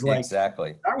dying, and it was like –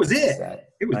 exactly. That was it.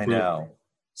 It was I know.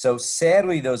 So,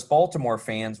 sadly, those Baltimore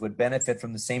fans would benefit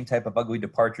from the same type of ugly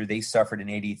departure they suffered in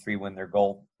 '83 when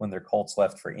their Colts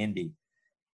left for Indy.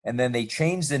 And then they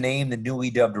changed the name, the newly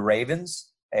dubbed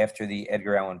Ravens, after the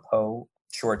Edgar Allan Poe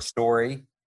short story.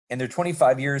 In their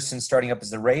 25 years since starting up as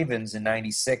the Ravens in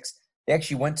 '96, they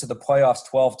actually went to the playoffs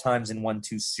 12 times and won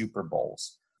 2 Super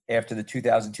Bowls after the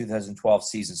 2000-2012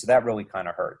 season. So that really kind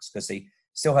of hurts because they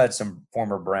still had some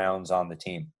former Browns on the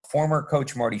team. Former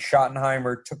coach Marty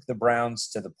Schottenheimer took the Browns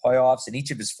to the playoffs. In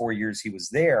each of his 4 years he was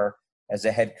there as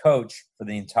a head coach for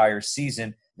the entire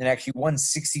season, and actually won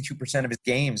 62% of his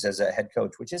games as a head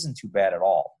coach, which isn't too bad at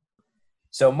all.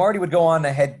 So Marty would go on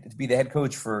to be the head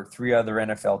coach for 3 other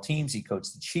NFL teams. He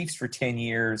coached the Chiefs for 10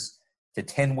 years to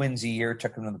 10 wins a year,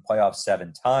 took them to the playoffs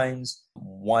 7 times,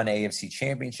 won AFC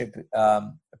Championship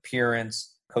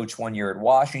appearance, coached 1 year at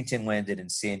Washington, landed in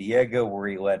San Diego, where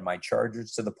he led my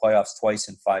Chargers to the playoffs twice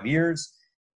in 5 years,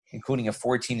 including a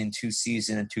 14-2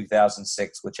 season in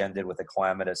 2006, which ended with a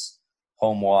calamitous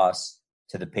home loss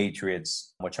to the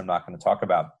Patriots, which I'm not going to talk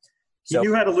about. So, he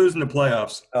knew how to lose in the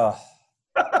playoffs.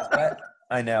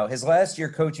 I know. His last year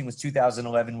coaching was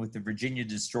 2011 with the Virginia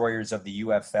Destroyers of the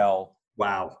UFL.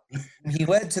 Wow. He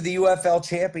led to the UFL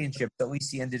championship. At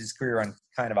least he ended his career on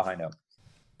kind of a high note.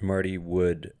 Marty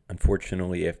would,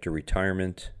 unfortunately, after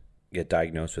retirement, get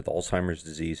diagnosed with Alzheimer's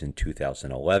disease in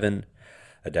 2011,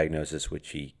 a diagnosis which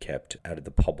he kept out of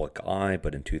the public eye,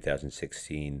 but in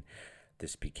 2016,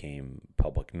 this became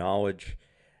public knowledge.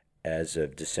 As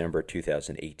of December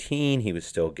 2018, he was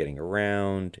still getting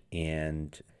around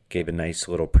and gave a nice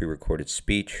little pre-recorded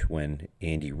speech when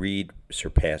Andy Reid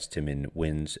surpassed him in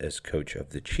wins as coach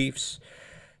of the Chiefs.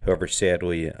 However,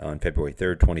 sadly, on February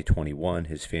 3rd, 2021,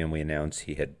 his family announced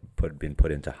he had been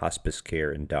put into hospice care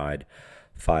and died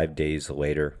 5 days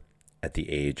later at the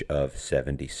age of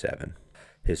 77.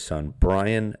 His son,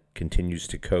 Brian, continues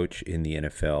to coach in the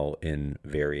NFL in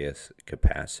various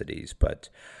capacities, but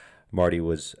Marty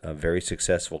was a very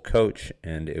successful coach,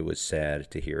 and it was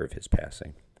sad to hear of his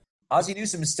passing. Ozzie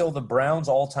Newsome is still the Browns'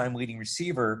 all-time leading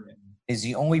receiver. He's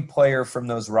the only player from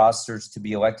those rosters to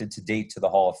be elected to date to the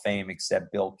Hall of Fame,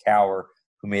 except Bill Cowher,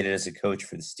 who made it as a coach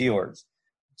for the Steelers.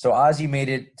 So Ozzie made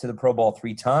it to the Pro Bowl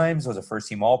 3 times, was a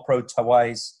first-team All-Pro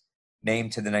twice,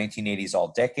 named to the 1980s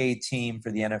All-Decade team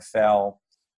for the NFL.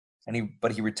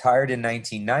 But he retired in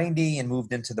 1990 and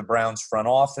moved into the Browns front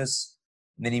office.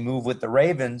 And then he moved with the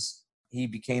Ravens. He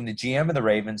became the GM of the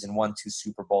Ravens and won 2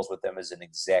 Super Bowls with them as an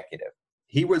executive.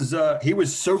 He was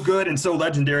so good and so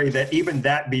legendary that even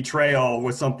that betrayal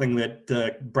was something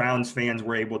that Browns fans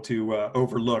were able to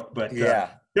overlook. But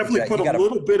definitely put a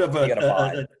little bit of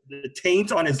a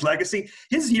taint on his legacy.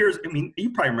 His years, I mean,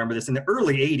 you probably remember this, in the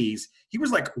early 80s, he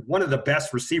was like one of the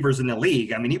best receivers in the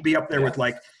league. I mean, he'd be up there with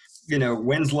like,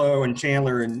 Winslow and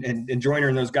Chandler and Joyner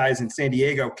and those guys in San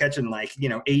Diego catching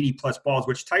 80-plus balls,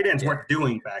 which tight ends weren't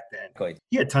doing back then. Right.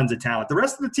 He had tons of talent. The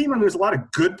rest of the team, I mean, there's a lot of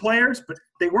good players, but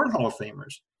they weren't Hall of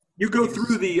Famers. You go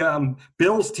through the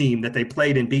Bills team that they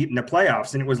played and beat in the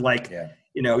playoffs, and it was like,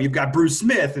 you've got Bruce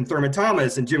Smith and Thurman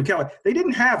Thomas and Jim Kelly. They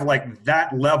didn't have like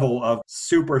that level of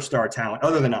superstar talent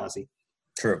other than Ozzie.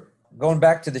 True. Going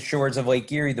back to the shores of Lake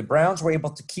Erie, the Browns were able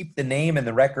to keep the name and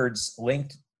the records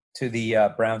linked to the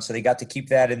Browns, so they got to keep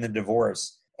that in the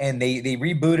divorce. and they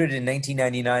rebooted in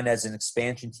 1999 as an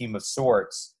expansion team of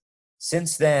sorts.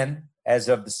 Since then, as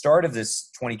of the start of this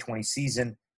 2020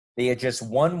 season, they had just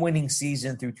one winning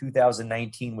season through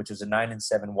 2019, which was a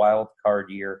 9-7 wild card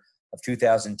year of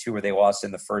 2002, where they lost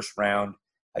in the first round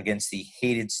against the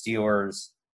hated Steelers,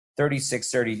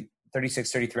 36-33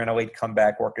 on a late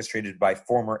comeback orchestrated by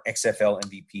former XFL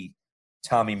MVP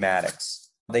Tommy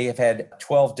Maddox. They have had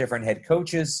 12 different head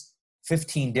coaches,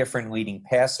 15 different leading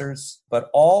passers, but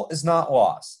all is not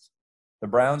lost. The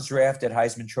Browns drafted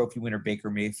Heisman Trophy winner Baker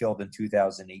Mayfield in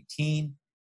 2018.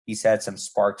 He's had some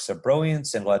sparks of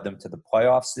brilliance and led them to the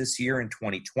playoffs this year in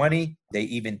 2020. They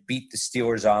even beat the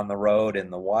Steelers on the road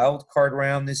in the wild card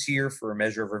round this year for a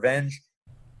measure of revenge.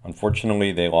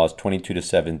 Unfortunately, they lost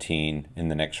 22-17 in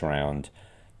the next round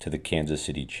to the Kansas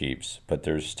City Chiefs, but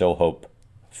there's still hope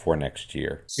for next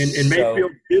year. And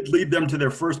Mayfield did lead them to their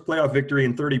first playoff victory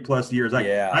in 30-plus years.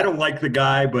 I don't like the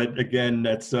guy, but again,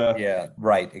 that's yeah,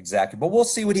 right, exactly. But we'll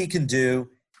see what he can do.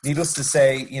 Needless to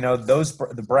say,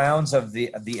 the Browns of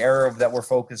the era that we're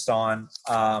focused on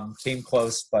came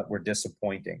close, but were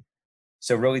disappointing.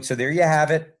 So there you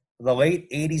have it. The late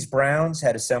 80s Browns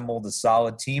had assembled a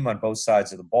solid team on both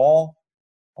sides of the ball,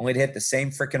 only to hit the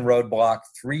same freaking roadblock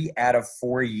 3 out of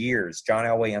 4 years. John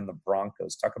Elway and the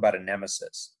Broncos. Talk about a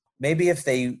nemesis. Maybe if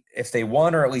they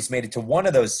won or at least made it to one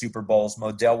of those Super Bowls,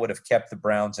 Modell would have kept the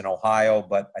Browns in Ohio,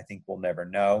 but I think we'll never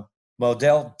know.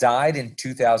 Modell died in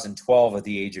 2012 at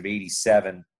the age of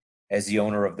 87 as the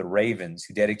owner of the Ravens,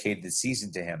 who dedicated the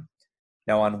season to him.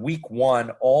 Now, on week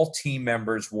 1, all team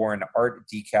members wore an art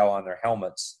decal on their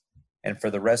helmets, and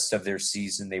for the rest of their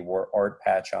season, they wore art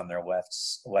patch on their left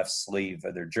sleeve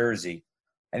of their jersey,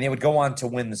 and they would go on to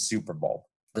win the Super Bowl.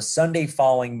 The Sunday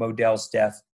following Modell's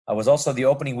death was also the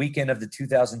opening weekend of the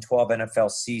 2012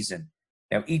 NFL season.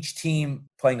 Now, each team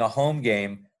playing a home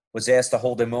game was asked to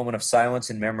hold a moment of silence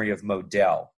in memory of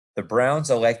Modell. The Browns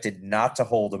elected not to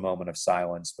hold a moment of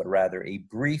silence, but rather a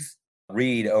brief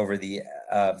read over the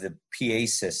PA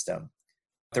system.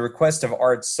 At the request of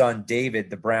Art's son, David,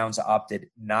 the Browns opted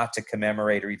not to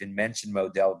commemorate or even mention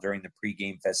Modell during the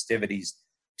pregame festivities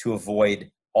to avoid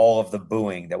all of the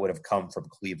booing that would have come from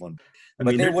Cleveland.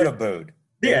 But they would have booed.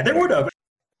 Yeah, they would have.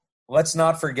 Let's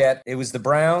not forget, it was the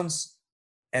Browns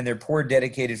and their poor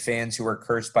dedicated fans who were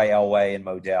cursed by Elway and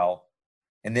Modell.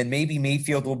 And then maybe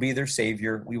Mayfield will be their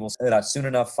savior. We will soon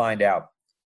enough find out.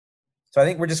 So I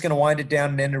think we're just going to wind it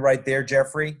down and end it right there,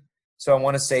 Jeffrey. So I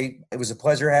want to say it was a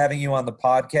pleasure having you on the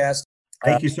podcast.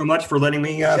 Thank you so much for letting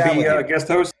me be a guest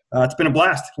host. It's been a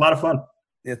blast. A lot of fun.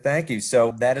 Yeah, thank you.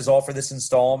 So that is all for this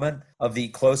installment of the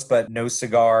Close But No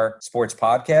Cigar Sports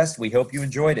Podcast. We hope you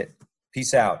enjoyed it.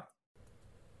 Peace out.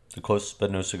 The Close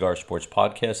But No Cigar Sports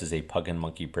Podcast is a Pug and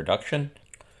Monkey production.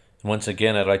 And once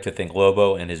again, I'd like to thank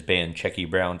Lobo and his band Checky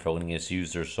Brown for letting us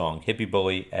use their song Hippie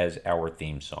Bully as our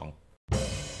theme song.